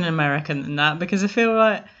distinction in American than that, because I feel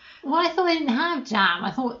like. Well, I thought they didn't have jam. I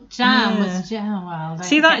thought jam was jam. Well,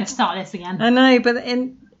 don't start this again. I know, but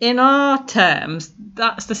in our terms,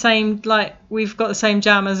 that's the same. Like, we've got the same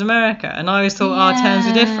jam as America, and I always thought our terms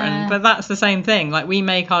were different, but that's the same thing. Like, we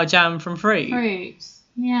make our jam from fruit.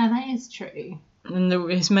 Yeah, that is true. And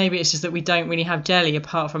maybe it's just that we don't really have jelly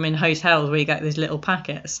apart from in hotels where you get these little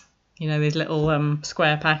packets. You know, these little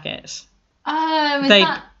square packets.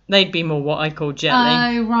 Oh, they'd be more what I call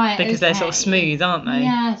jelly. Oh, right. Because they're sort of smooth, aren't they?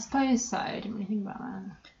 Yeah, I suppose so. I didn't really think about that.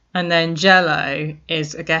 And then Jello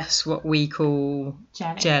is, I guess, what we call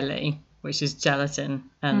jelly, which is gelatin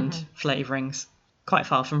and flavourings. Quite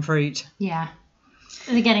far from fruit. Yeah.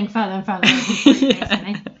 They're getting further and further from fruit,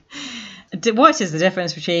 basically. What is the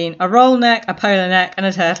difference between a roll neck, a polar neck, and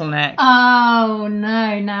a turtleneck? Oh,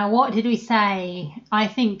 no. Now, what did we say? I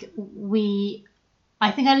think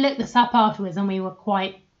I looked this up afterwards and we were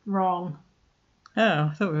quite wrong. Oh,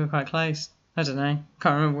 I thought we were quite close. I don't know.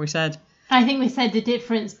 Can't remember what we said. I think we said the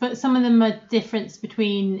difference, but some of them are difference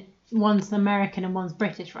between one's American and one's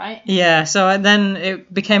British, right? Yeah, so then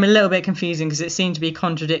it became a little bit confusing because it seemed to be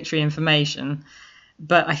contradictory information.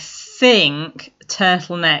 But I think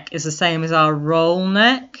turtleneck is the same as our roll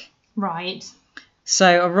neck. Right.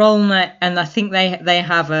 So a roll neck, and I think they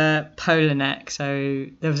have a polar neck. So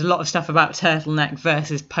there was a lot of stuff about turtleneck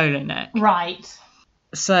versus polar neck. Right.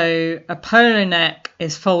 So a polar neck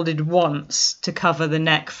is folded once to cover the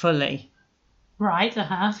neck fully. Right,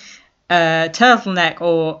 Turtleneck,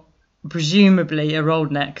 or presumably a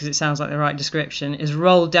rolled neck, because it sounds like the right description, is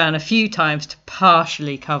rolled down a few times to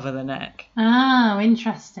partially cover the neck. Oh,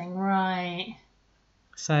 interesting, right.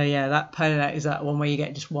 So yeah, that polar neck is that one where you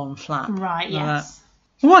get just one flap. Right, like yes.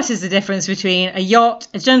 That. What is the difference between a yacht,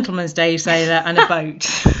 a gentleman's day sailor, and a boat?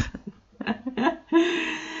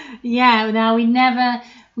 Yeah, now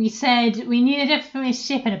we said we knew the difference between a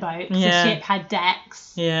ship and a boat, because a ship had decks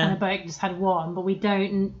and a boat just had one, but we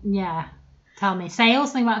don't, Tell me,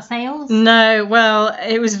 sails? Something about sails? No, well,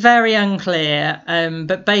 it was very unclear,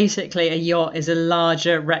 but basically a yacht is a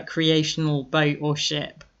larger recreational boat or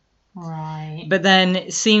ship. Right. But then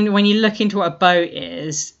it seemed, when you look into what a boat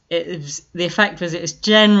is, the effect was it's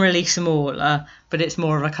generally smaller, but it's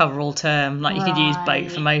more of a coverall term. Like, you could use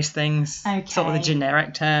boat for most things. Okay. Sort of the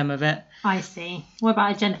generic term of it. I see. What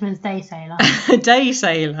about a gentleman's day sailor? A day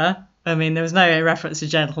sailor, I mean, there was no reference to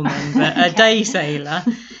gentleman, but a day sailor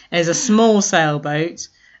is a small sailboat,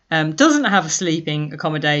 doesn't have a sleeping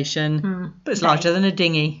accommodation, but it's larger than a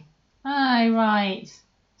dinghy. Oh, right.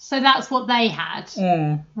 So that's what they had.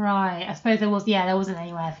 Right. I suppose there wasn't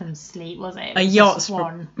anywhere for them to sleep, was it? A yacht's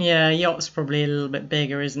probably a little bit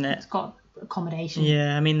bigger, isn't it? It's got accommodation.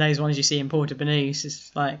 Yeah, I mean, those ones you see in Porto Banús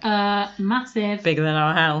is like massive. Bigger than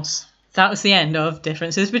our house. That was the end of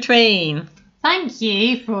Differences Between. Thank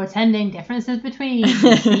you for attending Differences Between.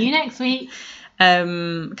 See you next week.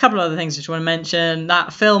 A couple of other things I just want to mention.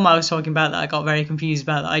 That film I was talking about that I got very confused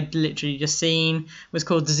about, that I'd literally just seen, was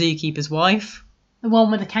called The Zookeeper's Wife. The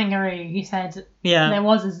one with the kangaroo. You said there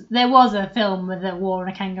was a film with a war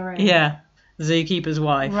and a kangaroo. Yeah, The Zookeeper's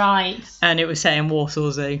Wife. Right. And it was set in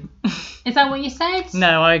Warsaw Zoo. Is that what you said?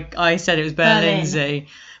 No, I said it was Berlin Zoo.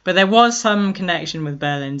 But there was some connection with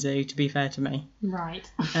Berlin Zoo, to be fair to me. Right.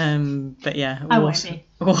 But yeah, I won't be.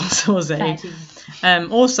 Warsaw Zoo.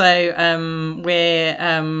 Also,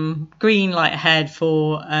 we're green light ahead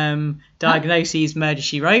for Diagnoses Murder,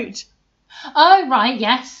 She Wrote. Oh, right,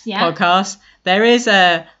 yes, yeah. Podcast. There is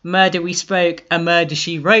a Murder We Spoke, A Murder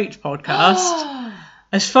She Wrote podcast.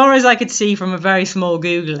 As far as I could see from a very small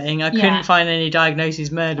Googling, I couldn't find any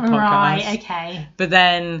Diagnosis Murder podcasts. Right, okay. But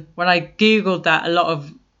then when I Googled that, a lot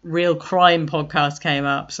of real crime podcasts came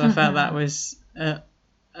up. So I felt that was a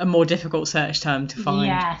more difficult search term to find.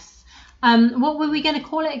 Yes. What were we going to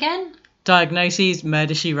call it again? Diagnosis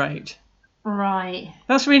Murder She Wrote. Right.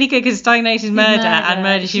 That's really good because it's Diagnosis Murder and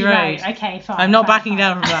Murder She Wrote. Okay, fine. I'm not backing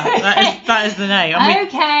down from that. That is the name.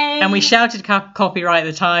 Okay. And we shouted copyright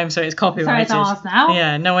at the time, so it's copyrighted. So it's ours now.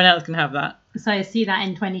 Yeah, no one else can have that. So see that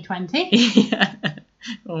in 2020. Yeah.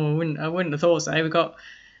 Oh, I wouldn't have thought so. We've got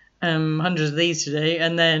hundreds of these to do,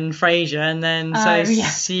 and then Frasier, and then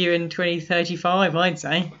see you in 2035, I'd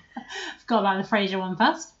say. Forgot about the Frasier one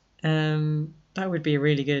first. That would be a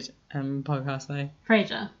really good podcast, though.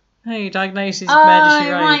 Frasier. Hey, Diagnosis Murder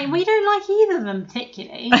She Wrote. Right. We don't like either of them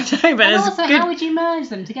particularly. I don't, but and it's also, good, how would you merge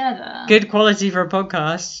them together? good quality for a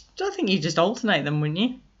podcast. I think you just alternate them, wouldn't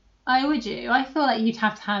you? Oh, would you? I feel like you'd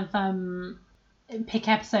have to have pick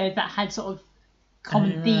episodes that had sort of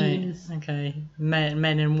common themes. Okay,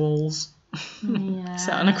 men in walls. Yeah.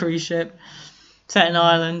 Set on a cruise ship. Set in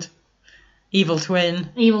Ireland. Evil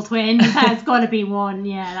twin. Evil twin. That's got to be one.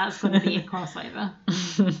 Yeah, that's got to be a crossover.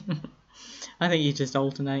 I think you just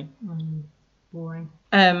alternate. Boring.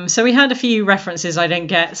 So we had a few references I didn't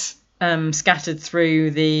get scattered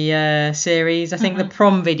through the series. I think the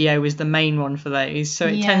prom video was the main one for those. So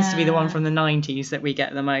it tends to be the one from the 90s that we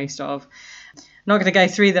get the most of. I'm not going to go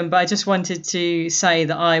through them, but I just wanted to say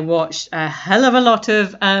that I watched a hell of a lot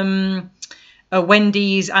of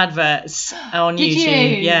Wendy's adverts on Did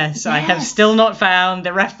YouTube. you? Yes, I have still not found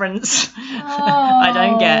the reference. I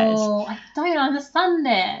don't get. I don't understand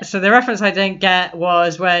it. So the reference I didn't get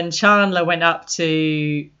was when Chandler went up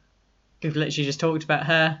to. We've literally just talked about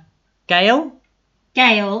her. Gail.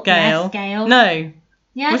 Yes, Gail. No.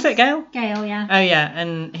 Yes. Was it Gail? Gail, yeah. Oh yeah,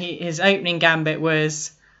 and his opening gambit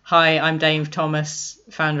was, "Hi, I'm Dave Thomas,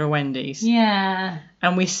 founder of Wendy's." Yeah.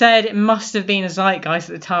 And we said it must have been a zeitgeist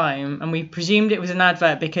at the time, and we presumed it was an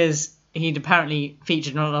advert because he'd apparently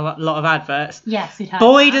featured on a lot of adverts. Yes, it has.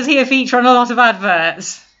 Boy, does he feature on a lot of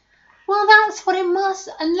adverts. Well, that's what it must,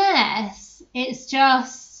 unless it's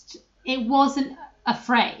just, it wasn't a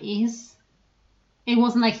phrase. It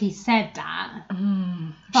wasn't like he said that.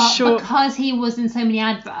 But because he was in so many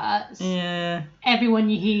adverts, everyone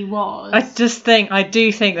knew who he was. I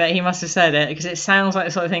do think that he must have said it because it sounds like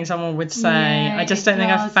the sort of thing someone would say. Yeah, I just don't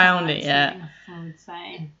think I've found it yet. I would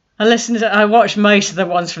say. I watched most of the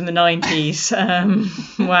ones from the 90s.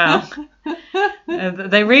 Wow.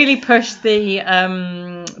 They really pushed the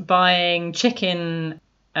buying chicken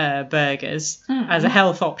burgers as a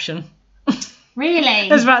health option. Really?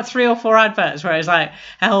 There's about 3 or 4 adverts where it's like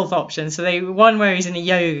a health option. So one where he's in a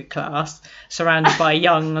yoga class surrounded by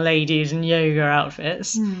young ladies in yoga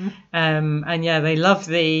outfits. And they love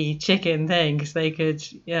the chicken thing because they could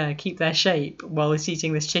keep their shape while he's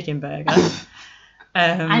eating this chicken burger.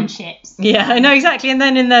 And chips. Yeah, I know exactly. And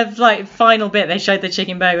then in the final bit, they showed the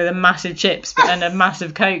chicken burger with a massive chips and a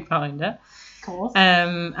massive Coke behind it. Of course.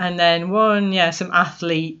 And then some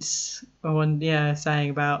athletes saying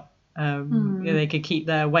about they could keep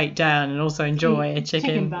their weight down and also enjoy a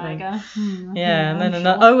chicken burger. And then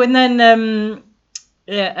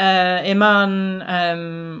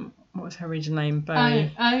Iman, what was her original name? Bowie.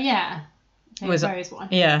 Oh yeah. Was one.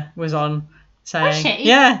 Yeah, was on saying. Was she?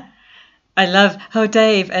 Yeah. I love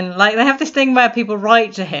Dave, and they have this thing where people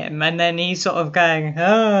write to him and then he's sort of going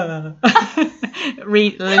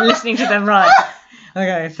listening to them write.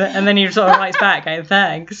 Okay, and then he sort of writes back, going,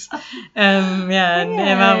 thanks. And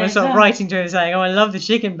Iman was sort of writing to him saying, "Oh, I love the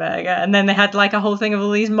chicken burger." And then they had a whole thing of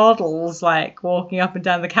all these models walking up and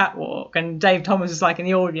down the catwalk, and Dave Thomas was in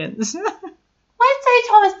the audience. Why is Dave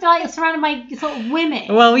Thomas surrounded by sort of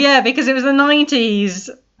women? Well, yeah, because it was the 90s.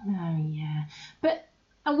 Oh yeah, but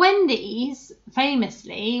Wendy's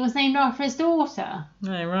famously was named after his daughter.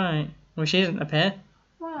 Oh right. Well, she doesn't appear.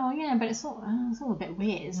 Well, yeah, but it's all a bit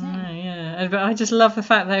weird, isn't it? Oh, yeah. But I just love the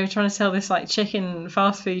fact that they were trying to sell this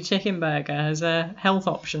fast food chicken burger as a health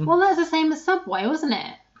option. Well, that's the same as Subway, wasn't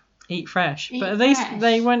it? Eat fresh. But at least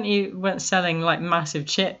they weren't selling massive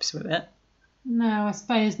chips with it. No, I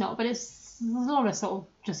suppose not. But there's a lot of sort of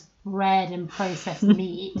just bread and processed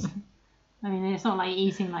meat. I mean, it's not like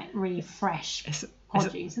eating really fresh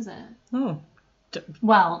produce, is it? Oh.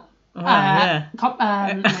 Well. yeah.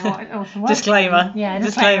 Disclaimer. Yeah,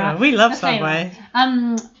 disclaimer. We love Subway.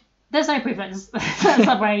 There's no proof that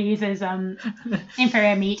Subway uses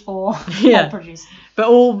inferior meat or produce. But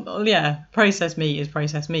processed meat is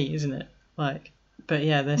processed meat, isn't it? But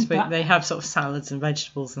yeah, they have sort of salads and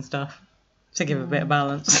vegetables and stuff. to give a bit of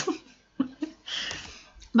balance.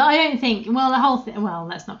 But I don't think. Well, the whole thing. Well,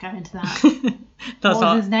 let's not go into that. That's What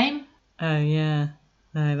not. was his name? Oh yeah,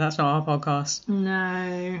 no, that's not our podcast.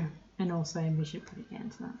 No. And also, we should probably get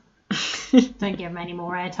into that. Don't give him any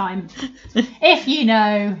more airtime. If you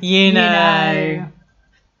know, You know.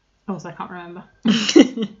 Also, I can't remember.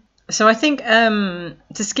 So I think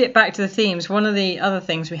to skip back to the themes, one of the other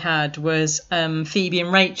things we had was Phoebe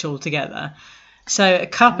and Rachel together. So a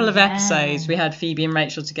couple of episodes we had Phoebe and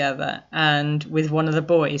Rachel together, and with one of the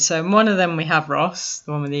boys. So in one of them we have Ross,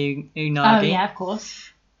 the one with the unagi. Oh yeah, of course.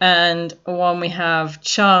 And one we have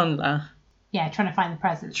Chandler. Yeah, trying to find the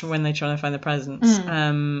presents. When they're trying to find the presents.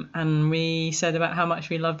 And we said about how much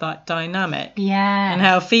we love that dynamic. Yeah. And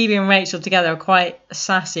how Phoebe and Rachel together are quite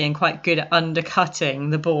sassy and quite good at undercutting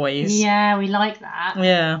the boys. Yeah, we like that.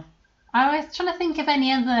 Yeah. I was trying to think of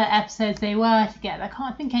any other episodes they were together. I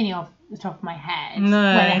can't think any off the top of my head. No.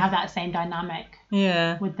 Where they have that same dynamic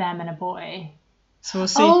Yeah. with them and a boy. So we'll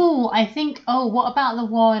see. What about the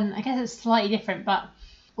one, I guess it's slightly different, but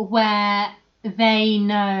where they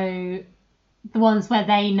know, the ones where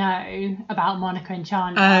they know about Monica and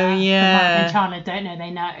Chandler. Oh, yeah. But Monica and Chandler don't know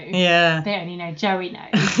they know. Yeah. They only know Joey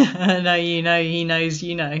knows. No, you know, he knows,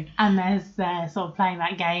 you know. And they're sort of playing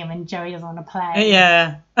that game and Joey doesn't want to play.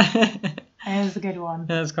 Yeah. It was a good one.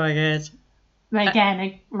 That's quite good. But again,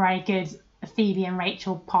 a very good Phoebe and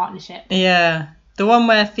Rachel partnership. Yeah. The one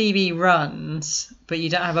where Phoebe runs, but you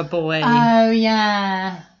don't have a boy. Oh,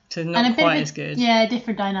 yeah. So not quite as good. Yeah,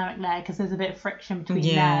 different dynamic there because there's a bit of friction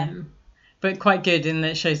between them. But quite good in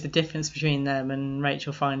that it shows the difference between them, and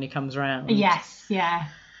Rachel finally comes around. Yes, yeah.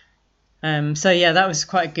 So yeah, that was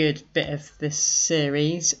quite a good bit of this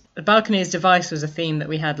series. The Balcony's device was a theme that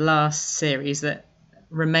we had last series that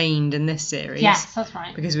remained in this series. Yes, that's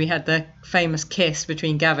right. Because we had the famous kiss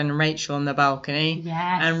between Gavin and Rachel on the balcony.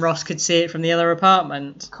 Yes. And Ross could see it from the other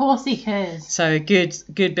apartment. Of course he could. So a good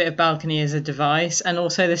bit of balcony as a device, and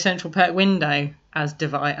also the central perk window as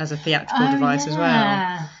a theatrical device as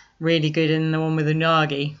well. Really good in the one with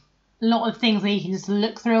Unagi. A lot of things where you can just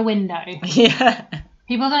look through a window. Yeah.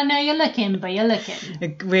 People don't know you're looking, but you're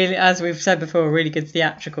looking. Really, as we've said before, a really good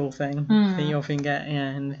theatrical thing that you often get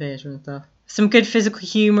in the theatre and stuff. Some good physical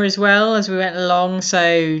humour as well as we went along.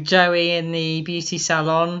 So Joey in the beauty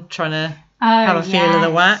salon trying to have a feel of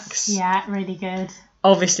the wax. Yeah, really good.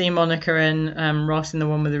 Obviously Monica and Ross in the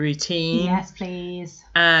one with the routine. Yes, please.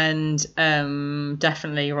 And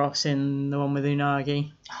definitely Ross in the one with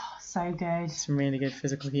Unagi. Oh, so good. Some really good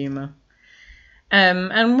physical humour.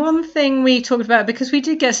 And one thing we talked about, because we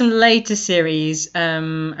did get some later series,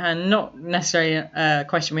 and not necessarily a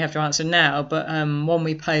question we have to answer now, but one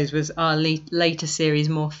we posed was, our later series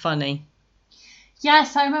more funny?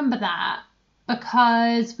 Yes, I remember that,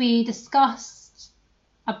 because we discussed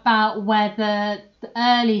about whether the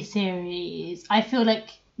early series, I feel like,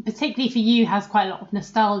 particularly for you, has quite a lot of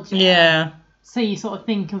nostalgia. Yeah. So you sort of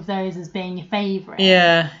think of those as being your favourite.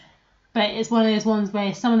 Yeah. But it's one of those ones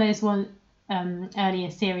where some of those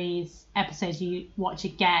earlier series episodes you watch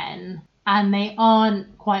again and they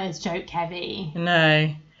aren't quite as joke heavy.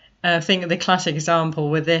 No. I think the classic example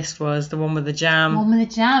with this was the one with the jam. The one with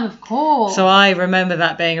the jam, of course. So I remember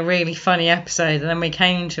that being a really funny episode, and then we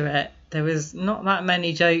came to it. There was not that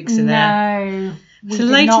many jokes in there. No. So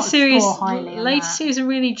later series are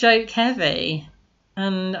really joke heavy.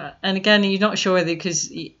 And again, you're not sure whether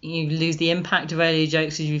because you lose the impact of earlier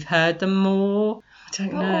jokes as you've heard them more. I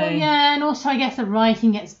don't know. Yeah, and also I guess the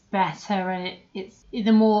writing gets better and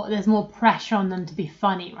there's more pressure on them to be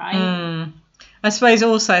funny, right? I suppose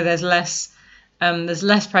also there's less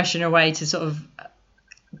pressure in a way to sort of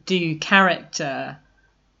do character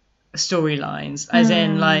storylines, as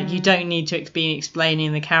in like you don't need to be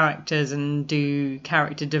explaining the characters and do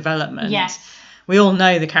character development. Yes. We all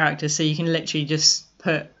know the characters, so you can literally just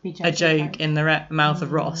put a joke in the mouth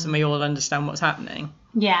of Ross and we all understand what's happening.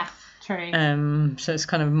 Yeah, true. So it's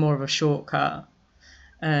kind of more of a shortcut.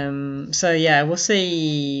 So yeah, we'll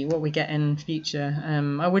see what we get in future.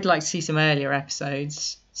 I would like to see some earlier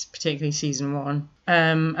episodes, particularly season 1.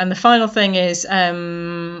 And the final thing is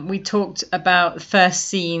we talked about the first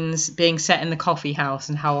scenes being set in the coffee house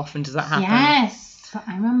and how often does that happen. Yes,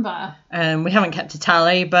 I remember. We haven't kept a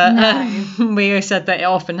tally, but No. we said that it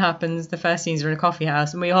often happens. The first scenes are in a coffee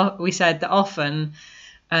house, and we said that often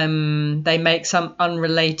they make some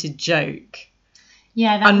unrelated joke.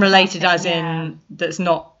 Yeah, unrelated as in that's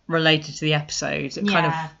not related to the episode. Kind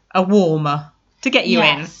of a warmer to get you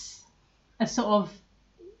in. A sort of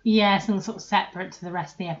something sort of separate to the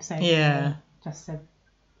rest of the episode. Yeah. Just a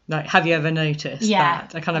like, have you ever noticed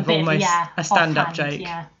that? A kind of almost a stand-up joke.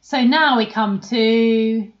 Yeah. So now we come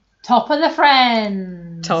to Top of the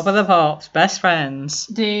Friends. Top of the Pops, best friends.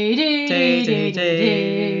 Do do do do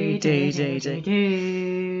do do do do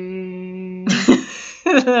do.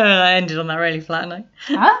 I ended on that really flat note.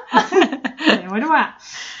 Huh? I wonder what.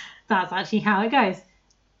 That's actually how it goes.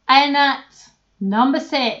 And at number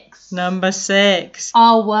 6. Number 6.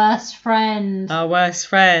 Our Worst Friend. Our Worst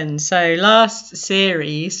Friend. So last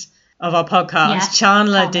series of our podcast, Yes,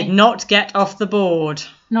 Chandler tell did me. not get off the board.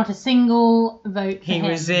 Not a single vote for He him.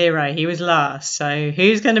 was 0. He was last. So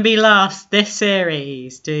who's going to be last this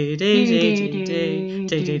series? Do do do do do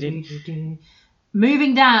do do do.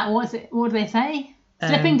 Moving down. What do they say?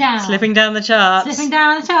 Slipping down. Slipping down the charts. Slipping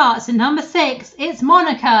down the charts. And number 6, it's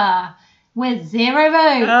Monica with 0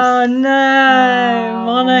 votes. Oh no, Oh,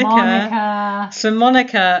 Monica. Monica. So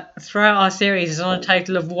Monica, throughout our series, is on a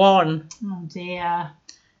total of 1. Oh dear.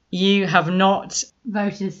 You have not.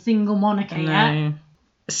 Voted a single Monica yet. No.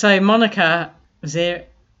 So Monica, 0.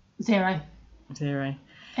 0 0.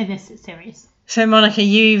 in this series. So Monica,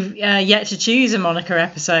 you've yet to choose a Monica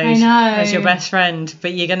episode I know. as your best friend,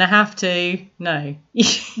 but you're going to have to. No.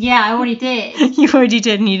 Yeah, I already did. You already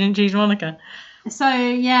did, and you didn't choose Monica. So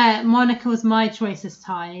yeah, Monica was my choice this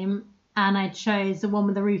time, and I chose the one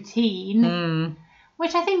with the routine,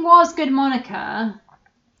 which I think was good Monica,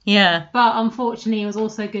 Yeah. but unfortunately it was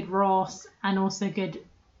also good Ross and also good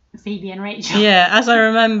Phoebe and Rachel. Yeah, as I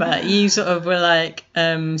remember, you sort of were like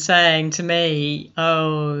saying to me,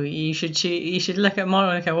 "Oh, you should look at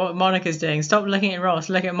Monica. What Monica's doing. Stop looking at Ross.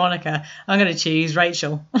 Look at Monica. I'm going to choose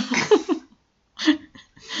Rachel."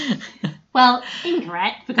 Well,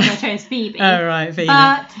 incorrect because I chose Phoebe. Oh right, Phoebe.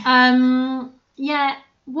 But yeah,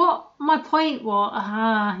 what my point was,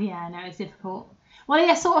 no, it's difficult. Well,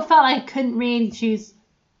 I sort of felt like I couldn't really choose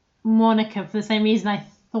Monica for the same reason I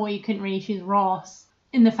thought you couldn't really choose Ross,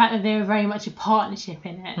 in the fact that they were very much a partnership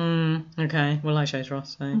in it. Okay. Well, I chose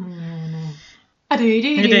Ross. So.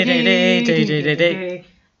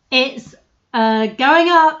 It's going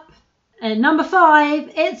up at number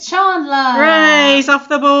 5. It's Chandler. Hooray! He's off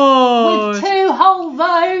the board. With 2 whole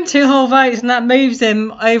votes. 2 whole votes, and that moves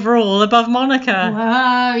him overall above Monica.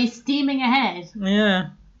 Whoa, he's steaming ahead. Yeah.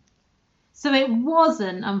 So it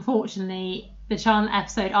wasn't, unfortunately, the Chandler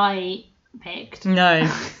episode I picked. No.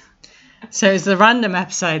 So it's the random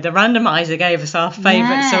episode. The randomizer gave us our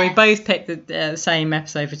favourite. So we Yes. both picked the same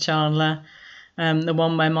episode for Chandler, the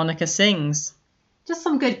one where Monica sings. Just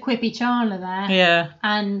some good quippy Chandler there. Yeah.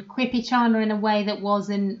 And quippy Chandler in a way that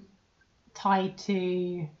wasn't tied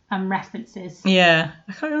to references. Yeah.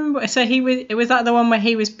 I can't remember. So was that the one where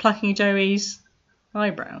he was plucking Joey's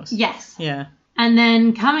eyebrows? Yes. Yeah. And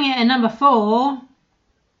then coming in at number 4,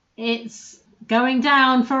 it's going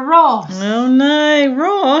down for Ross. Oh no,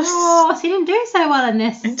 Ross. Ross, he didn't do so well in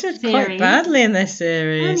this He did series. quite badly in this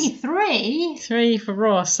series. Only 3. 3 for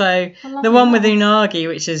Ross. So Well, the one with lovely Unagi,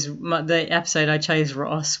 which is the episode I chose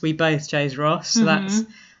Ross, we both chose Ross. So that's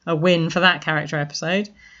a win for that character episode.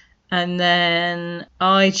 And then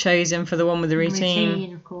I chose him for the one with the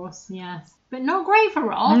routine. Of course, yes. But not great for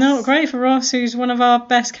Ross. Not great for Ross, who's one of our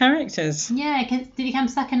best characters. Yeah, did he come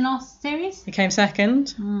second last series? He came second.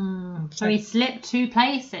 So he slipped 2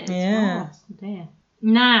 places. Yeah. Ross, dear.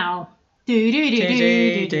 Now,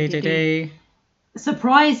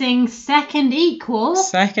 surprising second equal.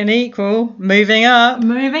 Second equal. Moving up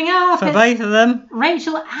Moving up. for it's both of them.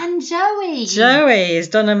 Rachel and Joey. Joey has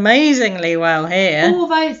done amazingly well here. 4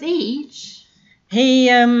 votes each. He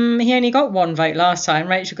only got 1 vote last time.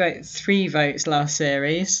 Rachel got 3 votes last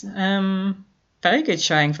series. Very good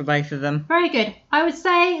showing for both of them. Very good. I would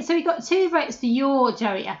say, so we got 2 votes for your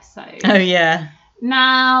Joey episode. Oh yeah.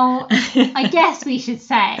 Now, I guess we should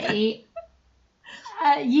say,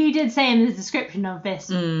 you did say in the description of this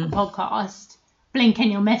podcast, blink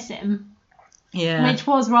and you'll miss him. Yeah. Which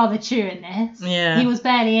was rather true in this. Yeah. He was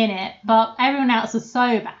barely in it, but everyone else was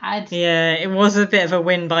so bad. Yeah, it was a bit of a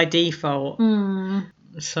win by default.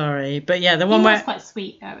 Sorry. But yeah, the one He where was quite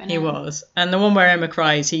sweet though, wasn't he was. And the one where Emma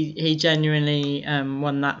cries, he genuinely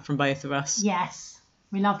won that from both of us. Yes.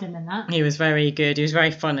 We loved him in that. He was very good. He was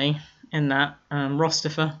very funny in that.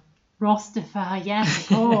 Rostifer. Rostifer, yes,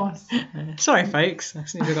 of course. Sorry, folks. I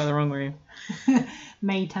seem to have got the wrong room.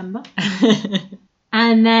 Maytember.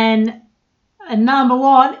 And then number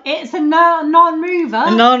 1, it's a non-mover.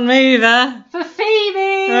 A non-mover. For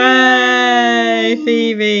Phoebe. Hooray,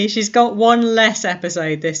 Phoebe. She's got 1 less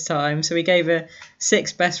episode this time. So we gave her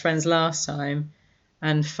 6 best friends last time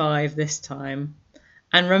and 5 this time.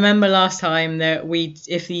 And remember last time that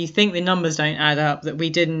if you think the numbers don't add up, that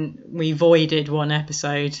we voided 1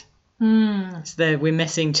 episode. So we're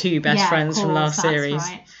missing 2 best friends from last series.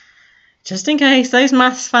 Right. Just in case those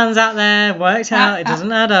maths fans out there worked out, it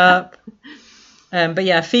doesn't add up. But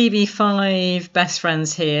yeah, Phoebe 5 best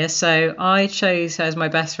friends here. So I chose her as my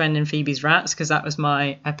best friend in Phoebe's Rats because that was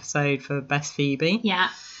my episode for Best Phoebe. Yeah.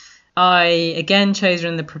 I again chose her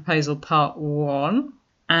in the Proposal Part 1.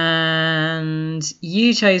 And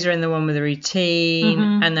you chose her in the one with the routine.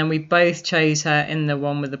 Mhm. And then we both chose her in the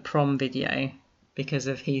one with the prom video because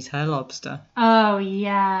of He's Her Lobster. Oh,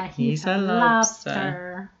 yeah. He's a a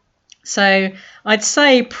lobster. So I'd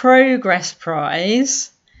say progress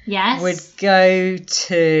prize Yes. would go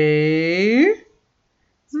to...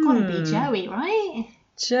 It's got to be Joey, right?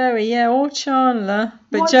 Joey, yeah, or Chandler.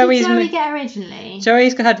 But What Joey's did Joey get originally?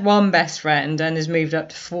 Joey's had one best friend and has moved up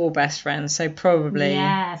to 4 best friends, so probably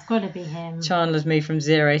Yeah, it's got to be him. Chandler's moved from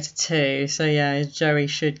 0 to 2, so yeah, Joey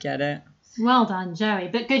should get it. Well done, Joey.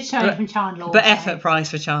 But good showing from Chandler also. But effort prize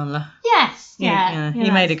for Chandler. Yes, yeah. He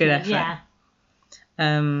made a good effort. Yeah.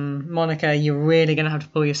 Monica, you're really going to have to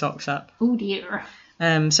pull your socks up. Oh, dear.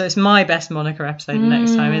 So it's my best Monica episode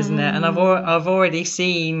next time, isn't it? And I've already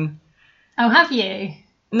seen... Oh, have you?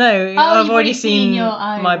 No, I've already seen your...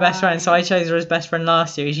 my best friend, so I chose her as best friend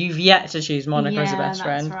last year. You've yet to choose Monica as a best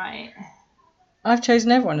friend. That's right. I've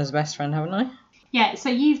chosen everyone as a best friend, haven't I? Yeah, so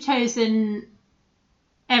you've chosen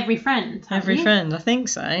every friend, haven't you? Friend, I think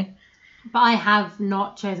so. But I have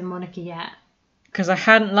not chosen Monica yet. Because I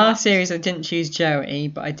hadn't last series, I didn't choose Joey,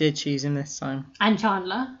 but I did choose him this time. And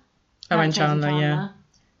Chandler. Oh, and Chandler, yeah.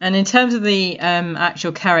 And in terms of the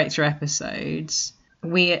actual character episodes,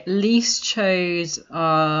 we at least chose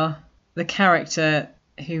the character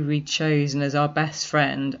who we'd chosen as our best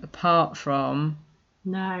friend, apart from...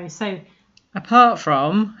 No, so... Apart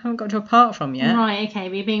from... I haven't got to apart from yet. Right, okay,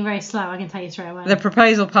 but you're being very slow, I can tell you straight away. The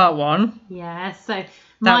Proposal Part 1. Yeah, so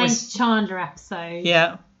mine's Chandler episode.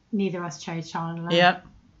 Yeah. Neither of us chose Chandler. Yeah.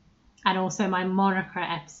 And also my Monica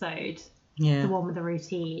episode. Yeah. The one with the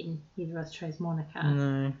routine. Neither of us chose Monica.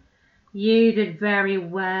 No. You did very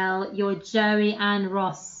well. Your Joey and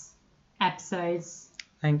Ross episodes.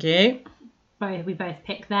 Thank you. We both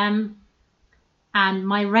picked them. And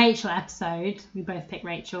my Rachel episode, we both picked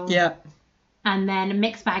Rachel. Yeah. And then a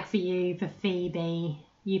mixed bag for you for Phoebe.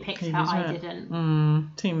 You picked her, I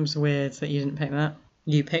didn't. Seems weird that you didn't pick that.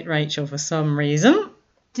 You picked Rachel for some reason.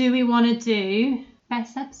 Do we want to do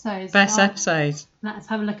best episodes? Best episodes. Let's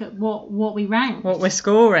have a look at what we ranked. What we're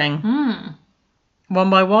scoring. 1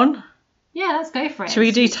 by 1? Yeah, let's go for it. Should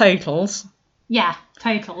we do totals? Yeah,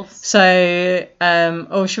 totals. So,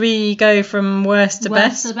 or should we go from worst to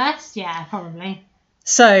best? Worst to best? Yeah, probably.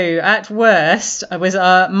 So, at worst was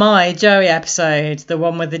my Joey episode, the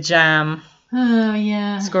one with the jam. Oh,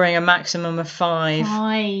 yeah. Scoring a maximum of 5.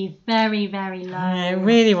 5. Very, very low. It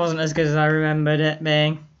really wasn't as good as I remembered it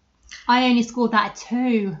being. I only scored that at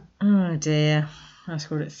 2. Oh, dear. I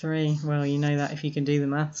scored it 3. Well, you know that if you can do the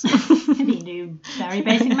maths. You do very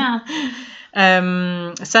basic math.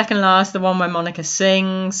 Second last, the one where Monica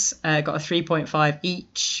sings, got a 3.5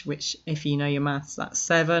 each, which, if you know your maths, that's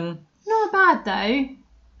 7. Not bad, though,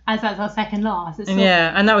 as that's our second last.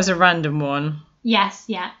 Yeah, and that was a random one. Yes,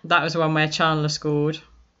 yeah. That was the one where Chandler scored.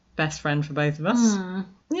 Best friend for both of us.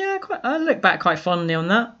 Yeah, I look back quite fondly on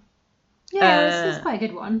that. Yeah, it's quite a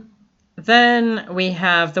good one. Then we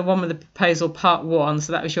have the one with the Proposal Part 1.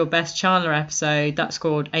 So that was your best Chandler episode. That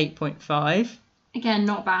scored 8.5. Again,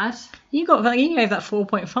 not bad. You gave that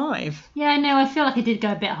 4.5. Yeah, no, I feel like I did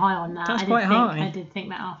go a bit high on that. That's quite high. I did think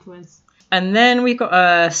that afterwards. And then we've got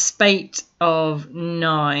a spate of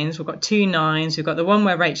 9s. We've got 2 9s. We've got the one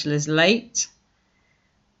where Rachel is late,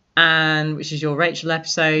 and which is your Rachel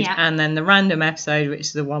episode, and then the random episode, which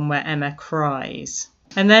is the one where Emma cries.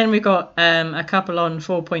 And then we've got a couple on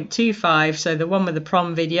 4.25, so the one with the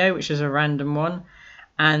prom video, which was a random one,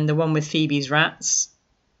 and the one with Phoebe's Rats,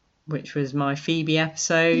 which was my Phoebe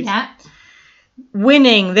episode. Yeah.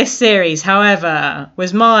 Winning this series, however,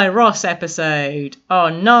 was my Ross episode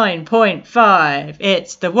on 9.5.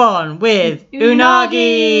 It's the one with Unagi.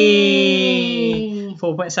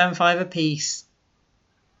 4.75 apiece.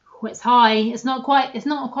 It's high. It's not quite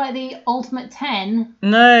the ultimate 10.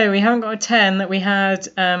 No, we haven't got a 10 that we had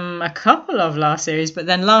a couple of last series, but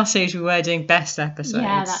then last series we were doing best episodes.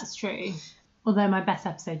 Yeah, that's true. Although my best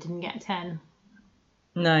episode didn't get a 10.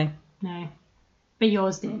 No. But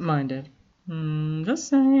yours did. Mine did. Just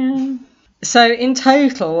saying. So in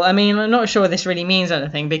total, I mean, I'm not sure this really means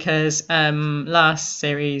anything because last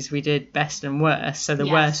series we did best and worst, so the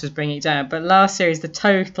worst was bringing it down. But last series, the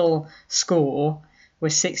total score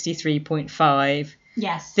was 63.5.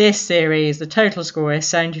 Yes. This series, the total score is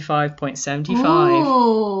 75.75.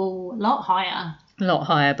 Ooh, a lot higher. A lot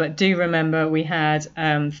higher, but do remember we had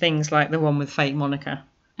things like the one with fake Monica.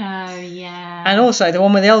 Oh, yeah. And also the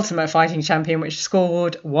one with the Ultimate Fighting Champion, which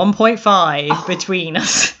scored 1.5 between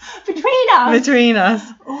us. Between us? Between us.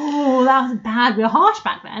 Oh, that was bad. We were harsh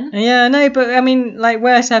back then. Yeah, no, but I mean, like,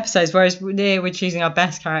 worst episodes, whereas we're choosing our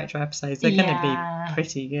best character episodes. They're going to be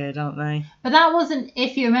pretty good, aren't they? But that wasn't,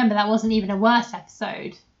 if you remember, that wasn't even a worst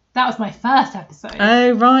episode. That was my first episode.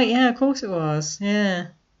 Oh, right, yeah, of course it was. Yeah.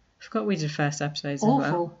 I forgot we did first episodes as well.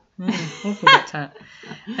 Awful looked at.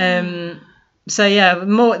 So yeah,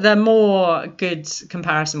 the more good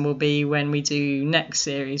comparison will be when we do next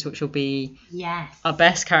series, which will be our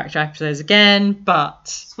best character episodes again, but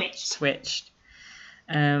switched.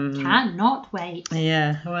 Cannot wait.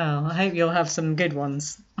 Yeah, well, I hope you'll have some good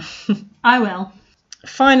ones. I will.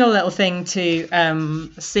 Final little thing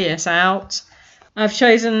to see us out. I've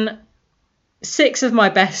chosen 6 of my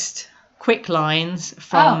best quick lines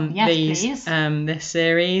from this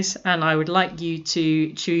series, and I would like you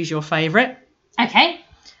to choose your favourite. Okay.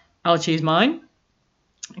 I'll choose mine.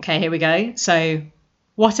 Okay, here we go. So,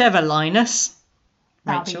 whatever, Linus.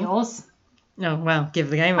 That'll Rachel. be yours. Oh, well, give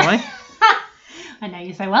the game away. I know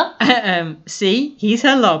you so well. C, he's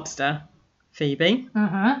her lobster. Phoebe.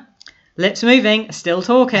 Uh-huh. Lips moving, still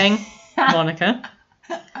talking. Monica.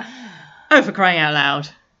 Oh, for crying out loud.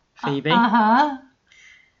 Phoebe. Uh-huh.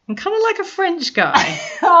 I'm kind of like a French guy.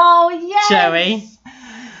 Oh, yes. Joey.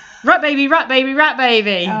 Rat baby, rat baby, rat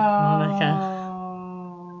baby. Oh. Monica.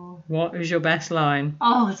 What was your best line?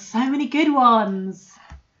 Oh, so many good ones.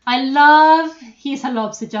 I love he's her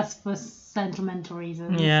lobster just for sentimental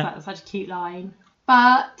reasons. Yeah. That's such a cute line.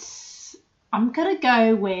 But I'm going to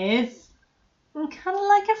go with I'm kind of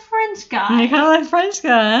like a French guy. You're kind of like a French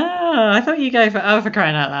guy. Oh, I thought you'd go for for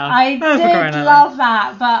crying out loud. I did love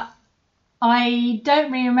that, but I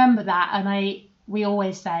don't really remember that. And we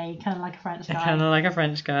always say kind of like a French guy. Kind of like a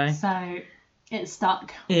French guy. So it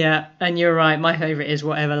stuck. Yeah, and you're right. My favourite is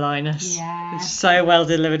Whatever, Linus. Yeah. It's so well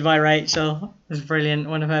delivered by Rachel. It's brilliant.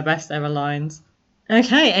 One of her best ever lines.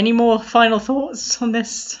 Okay, any more final thoughts on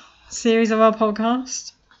this series of our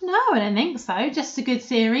podcast? No, I don't think so. Just a good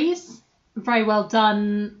series. Very well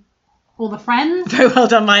done, all the friends. Very well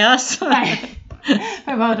done by us. Very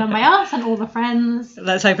well done by us and all the friends.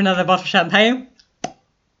 Let's open another bottle of champagne.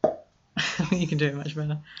 You can do it much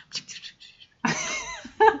better.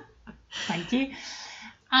 Thank you.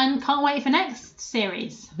 And can't wait for next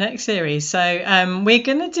series. Next series. So we're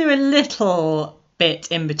going to do a little bit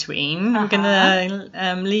in between. We're going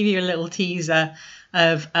to leave you a little teaser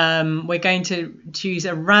of we're going to choose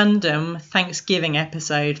a random Thanksgiving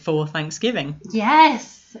episode for Thanksgiving.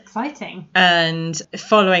 Yes, exciting. And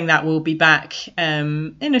following that, we'll be back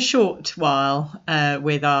in a short while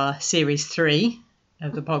with our series 3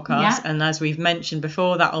 of the podcast. Yeah. And as we've mentioned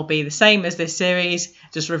before, that'll be the same as this series,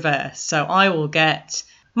 just reverse. So I will get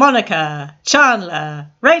Monica, Chandler,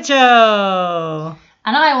 Rachel. And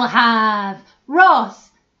I will have Ross,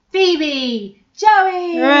 Phoebe,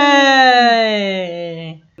 Joey. Hooray!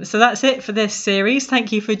 So that's it for this series.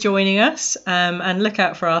 Thank you for joining us. And look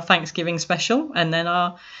out for our Thanksgiving special and then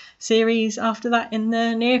our series after that in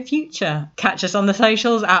the near future. Catch us on the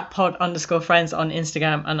socials at pod_friends on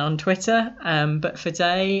Instagram and on Twitter. But for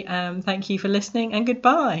today, thank you for listening and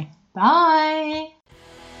goodbye. Bye.